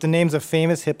titles with the names of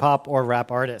famous hip-hop or rap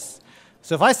artists.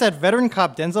 So if I said veteran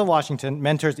cop Denzel Washington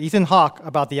mentors Ethan Hawke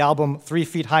about the album 3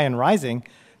 Feet High and Rising,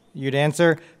 you'd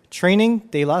answer Training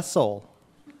De La Soul.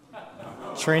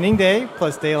 Training Day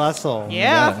plus De La Soul.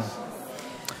 Yeah.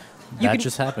 That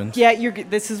just happened. Yeah,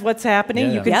 this is what's happening.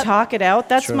 Yeah. You can Yep. talk it out.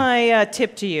 That's Sure. my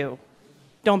tip to you.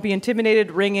 Don't be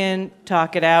intimidated. Ring in,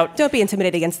 talk it out. Don't be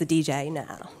intimidated against the DJ. No.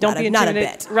 Don't be not a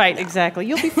intimidated. bit. Right, exactly.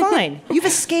 You'll be fine. You've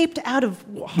escaped out of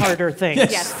harder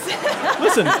things. Yes.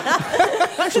 Listen,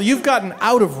 actually, you've gotten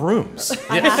out of rooms.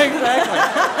 Exactly.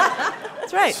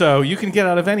 That's right. So you can get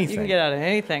out of anything. You can get out of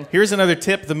anything. Here's another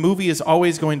tip. The movie is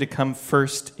always going to come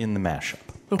first in the mashup.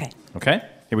 Okay. Okay?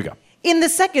 Here we go. In the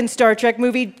second Star Trek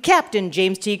movie, Captain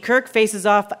James T. Kirk faces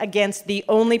off against the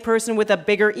only person with a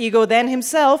bigger ego than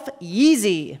himself,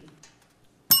 Yeezy.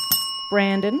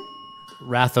 Brandon?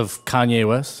 Wrath of Kanye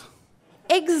West.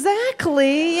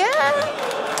 Exactly, yeah.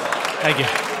 Thank you.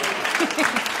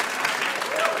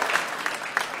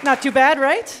 Not too bad,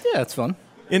 right? Yeah, it's fun.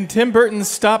 In Tim Burton's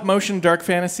stop-motion dark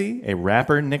fantasy, a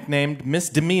rapper nicknamed Miss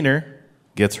Demeanor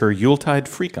gets her Yuletide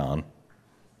freak on.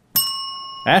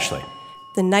 Ashley.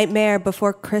 The Nightmare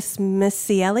Before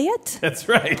Christmassy Elliot? That's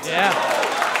right. Yeah.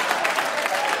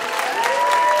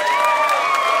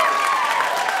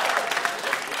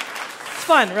 It's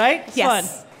fun, right? It's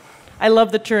Yes. fun. I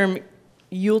love the term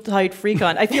Yuletide freak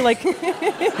on. I feel like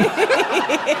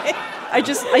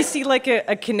I see like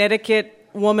a Connecticut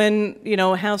woman,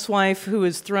 housewife who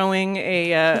is throwing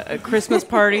a Christmas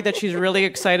party that she's really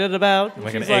excited about.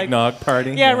 Like an She's eggnog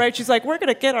party? Yeah, right. She's like, we're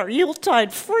going to get our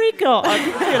Yuletide freak on.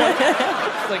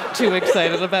 She's like too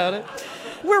excited about it.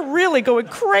 We're really going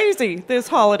crazy this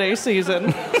holiday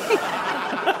season.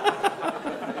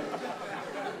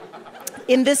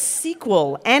 In this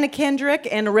sequel, Anna Kendrick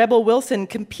and Rebel Wilson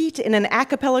compete in an a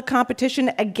cappella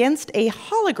competition against a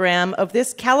hologram of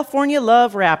this California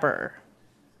love rapper.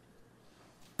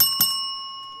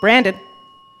 Brandon.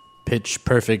 Pitch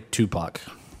Perfect Tupac.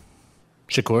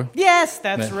 Shakur. Yes,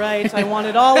 that's Yeah. right. I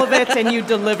wanted all of it, and you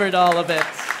delivered all of it.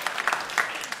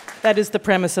 That is the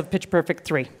premise of Pitch Perfect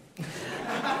 3.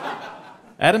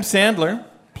 Adam Sandler,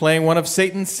 playing one of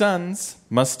Satan's sons,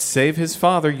 must save his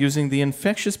father using the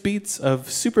infectious beats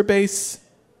of Super Bass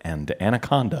and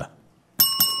Anaconda.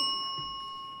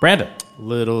 Brandon.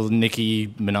 Little Nicki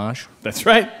Minaj. That's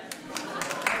right.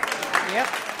 Yep.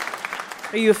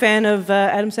 Are you a fan of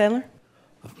Adam Sandler?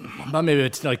 About maybe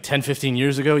it's like 10, 15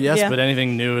 years ago, yes, Yeah. but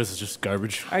anything new is just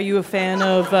garbage. Are you a fan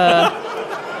of...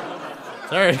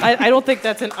 Sorry. I don't think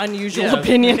that's an unusual Yeah.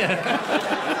 opinion.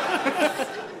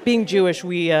 Being Jewish,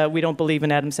 we don't believe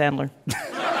in Adam Sandler.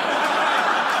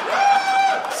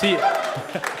 See,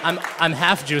 I'm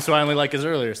half Jew, so I only like his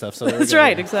earlier stuff. So there we That's go.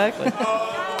 right, exactly.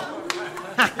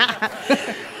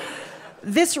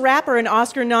 This rapper and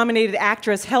Oscar-nominated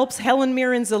actress helps Helen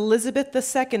Mirren's Elizabeth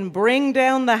II bring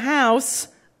down the House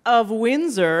of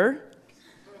Windsor.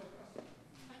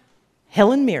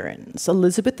 Helen Mirren's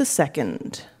Elizabeth II.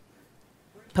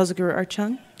 Puzzle Guru Art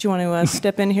Chung, do you want to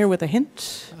step in here with a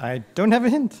hint? I don't have a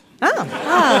hint.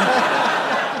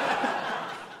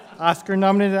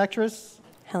 Oscar-nominated actress?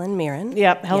 Helen Mirren.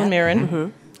 Yep, Helen Mirren.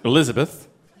 Mm-hmm. Elizabeth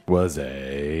was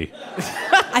a...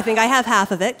 I think I have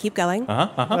half of it. Keep going.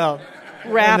 Well,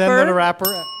 Rapper. And then the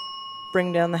rapper.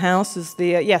 Bring down the house is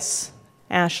the... yes,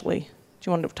 Ashley. Do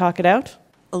you want to talk it out?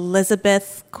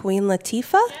 Elizabeth Queen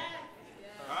Latifah?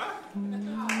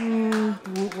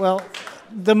 Well,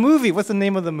 the movie. What's the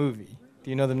name of the movie? Do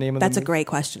you know the name of the movie? That's a great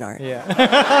question, Art. Yeah.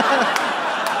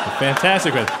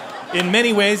 Fantastic question. In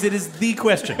many ways, it is the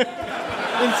question. In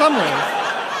some ways.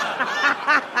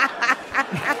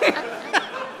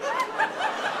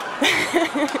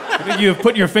 I think you have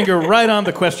put your finger right on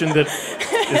the question that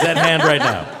is at hand right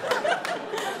now.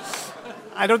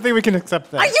 I don't think we can accept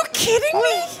that. Are you kidding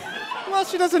me? Well,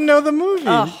 she doesn't know the movie.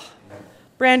 Oh.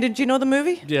 Brandon, do you know the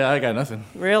movie? Yeah, I got nothing.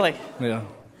 Really? Yeah.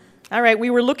 All right, we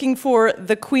were looking for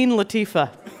the Queen Latifah.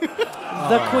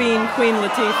 The Queen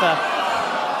Latifah.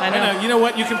 I know. You know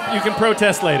what? You can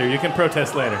protest later. You can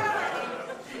protest later.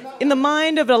 In the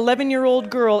mind of an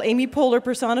 11-year-old girl, Amy Poehler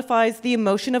personifies the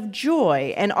emotion of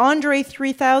joy, and Andre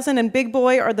 3000 and Big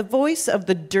Boy are the voice of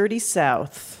the dirty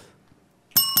South.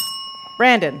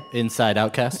 Brandon. Inside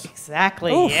Outcast.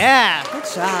 Exactly. Oof. Yeah. Good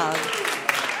job.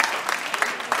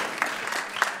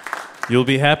 You'll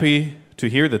be happy to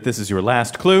hear that this is your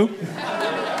last clue.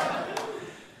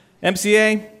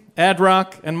 MCA, Ad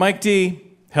Rock, and Mike D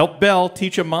help Belle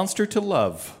teach a monster to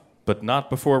love, but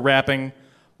not before rapping,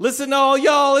 "Listen all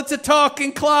y'all, it's a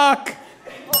talking clock."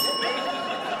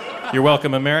 You're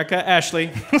welcome, America.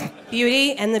 Ashley.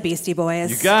 Beauty and the Beastie Boys.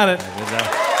 You got it.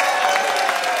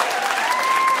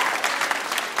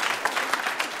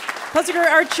 Puzzle Guru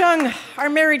Art Chung, our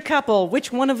married couple,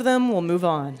 which one of them will move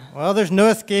on? Well, there's no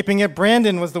escaping it.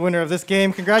 Brandon was the winner of this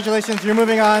game. Congratulations, you're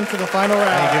moving on to the final round.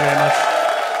 Thank you very much.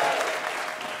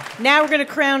 Now we're going to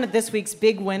crown this week's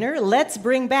big winner. Let's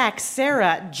bring back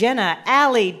Sarah, Jenna,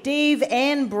 Allie, Dave,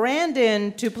 and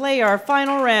Brandon to play our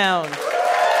final round.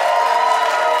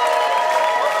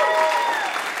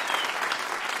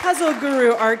 Puzzle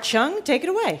Guru Art Chung, take it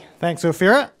away. Thanks,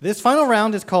 Ophira. This final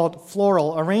round is called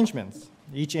Floral Arrangements.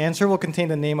 Each answer will contain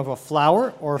the name of a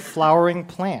flower or flowering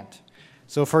plant.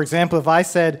 So, for example, if I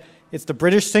said, it's the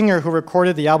British singer who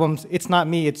recorded the albums It's Not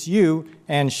Me, It's You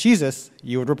and Sheezus,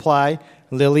 you would reply,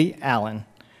 Lily Allen.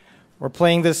 We're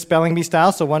playing this spelling bee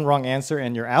style, so one wrong answer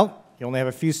and you're out. You only have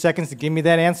a few seconds to give me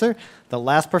that answer. The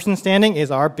last person standing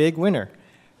is our big winner.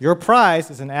 Your prize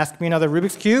is an Ask Me Another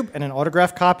Rubik's Cube and an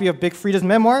autographed copy of Big Frida's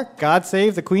memoir, God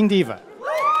Save the Queen Diva.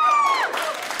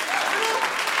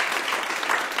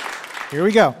 Here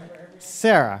we go.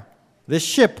 Sarah, this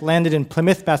ship landed in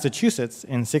Plymouth, Massachusetts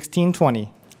in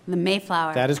 1620. The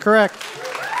Mayflower. That is correct.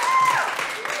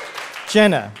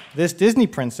 Jenna, this Disney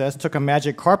princess took a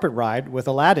magic carpet ride with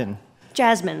Aladdin.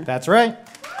 Jasmine. That's right.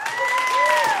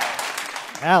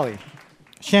 Allie,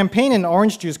 champagne and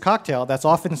orange juice cocktail that's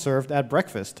often served at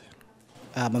breakfast.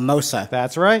 Mimosa.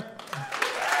 That's right.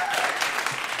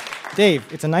 Dave,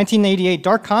 it's a 1988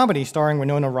 dark comedy starring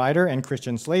Winona Ryder and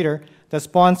Christian Slater that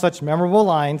spawned such memorable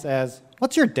lines as,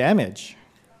 "What's your damage?"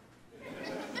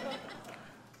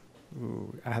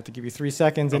 Ooh, I have to give you 3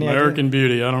 seconds. Any American idea?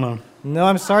 Beauty, I don't know. No,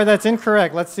 I'm sorry, that's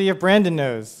incorrect. Let's see if Brandon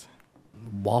knows.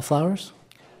 Wallflowers?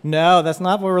 No, that's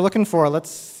not what we're looking for. Let's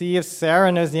see if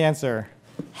Sarah knows the answer.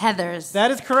 Heathers.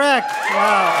 That is correct.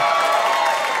 Wow.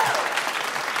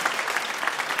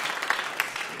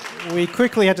 We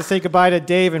quickly have to say goodbye to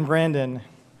Dave and Brandon.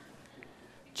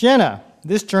 Jenna,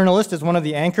 this journalist is one of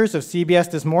the anchors of CBS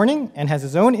This Morning and has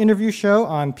his own interview show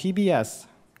on PBS.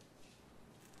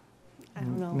 I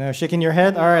don't know. No, shaking your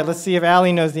head? All right, let's see if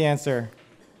Allie knows the answer.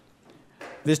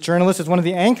 This journalist is one of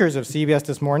the anchors of CBS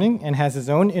This Morning and has his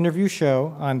own interview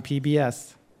show on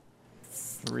PBS.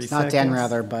 3 It's not seconds. Dan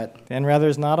Rather, but... Dan Rather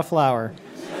is not a flower.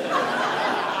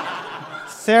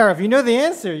 Sarah, if you know the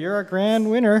answer, you're our grand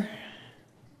winner.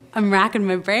 I'm racking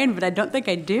my brain, but I don't think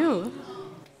I do.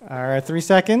 All right, 3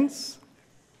 seconds.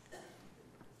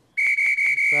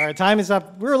 Sorry, time is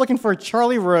up. We were looking for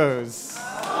Charlie Rose.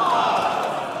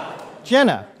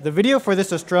 Jenna, the video for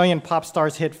this Australian pop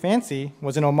star's hit Fancy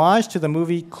was an homage to the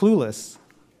movie Clueless.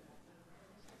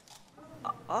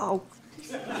 Oh.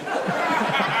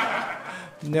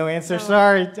 No answer,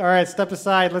 sorry. All right, step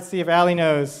aside. Let's see if Allie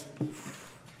knows.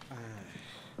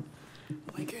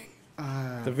 Blinking.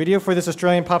 The video for this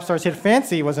Australian pop star's hit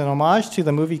Fancy was an homage to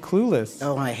the movie Clueless.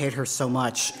 Oh, I hate her so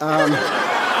much.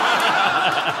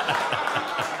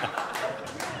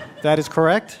 That is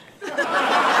correct.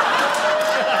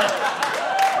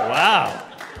 Wow.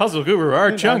 Puzzle guru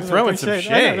Art Chung throwing some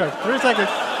shade. 3 seconds.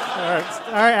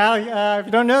 All right, Allie, if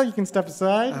you don't know, you can step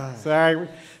aside. Sorry.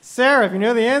 Sarah, if you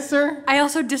know the answer. I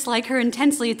also dislike her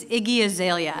intensely. It's Iggy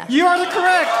Azalea. You are the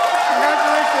correct.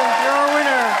 Congratulations, you're our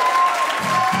winner.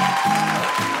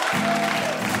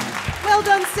 Well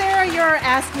done, Sarah. You're our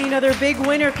Ask Me Another big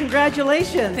winner.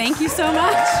 Congratulations. Thank you so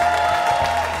much.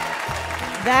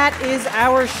 That is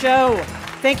our show.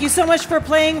 Thank you so much for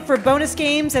playing. For bonus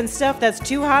games and stuff that's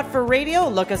too hot for radio,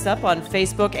 look us up on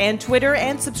Facebook and Twitter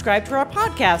and subscribe to our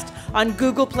podcast on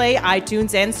Google Play,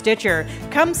 iTunes, and Stitcher.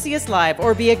 Come see us live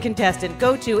or be a contestant.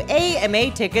 Go to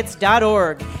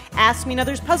amatickets.org. Ask Me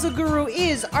Another's puzzle guru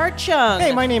is Art Chung.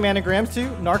 Hey, my name anagrams to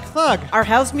Narc Thug. Our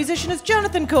house musician is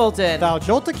Jonathan Colton. Thou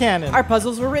Jolta Cannon. Our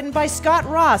puzzles were written by Scott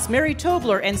Ross, Mary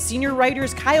Tobler, and senior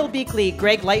writers Kyle Beakley,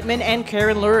 Greg Lightman, and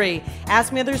Karen Lurie.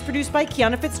 Ask Me Another is produced by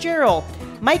Kiana Fitzgerald,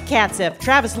 Mike Katzif,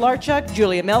 Travis Larchuk,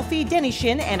 Julia Melfi, Denny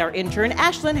Shin, and our intern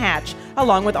Ashlyn Hatch,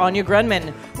 along with Anya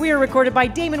Grunman. We are recorded by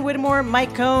Damon Whittemore,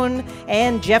 Mike Cohn,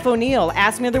 and Jeff O'Neill.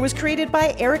 Ask Me Another was created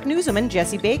by Eric Newsom and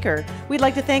Jesse Baker. We'd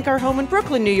like to thank our home in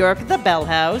Brooklyn, New York, the Bell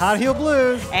House. Hot Heel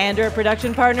Blues. And our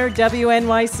production partner,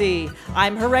 WNYC.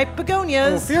 I'm Haripe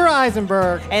Begonias. Ophira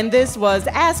Eisenberg. And this was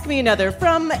Ask Me Another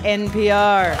from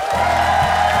NPR.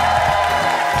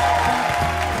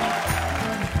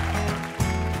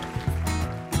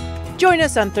 Join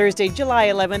us on Thursday, July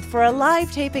 11th for a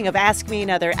live taping of Ask Me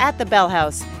Another at the Bell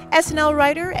House. SNL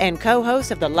writer and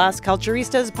co-host of the Las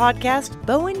Culturistas podcast,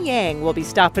 Bowen Yang, will be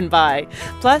stopping by.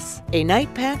 Plus, a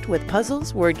night packed with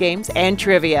puzzles, word games, and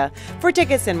trivia. For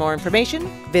tickets and more information,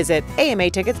 visit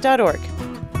amatickets.org.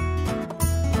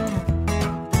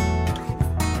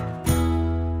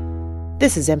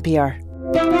 This is NPR.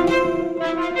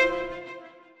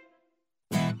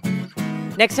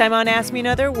 Next time on Ask Me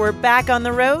Another, we're back on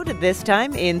the road, this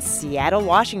time in Seattle,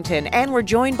 Washington, and we're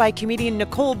joined by comedian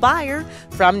Nicole Byer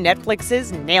from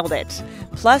Netflix's Nailed It.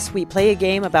 Plus, we play a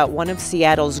game about one of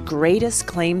Seattle's greatest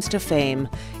claims to fame.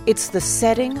 It's the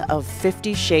setting of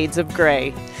 50 Shades of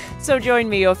Grey. So join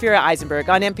me, Ophira Eisenberg,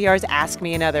 on NPR's Ask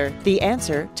Me Another, the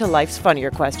answer to life's funnier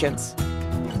questions.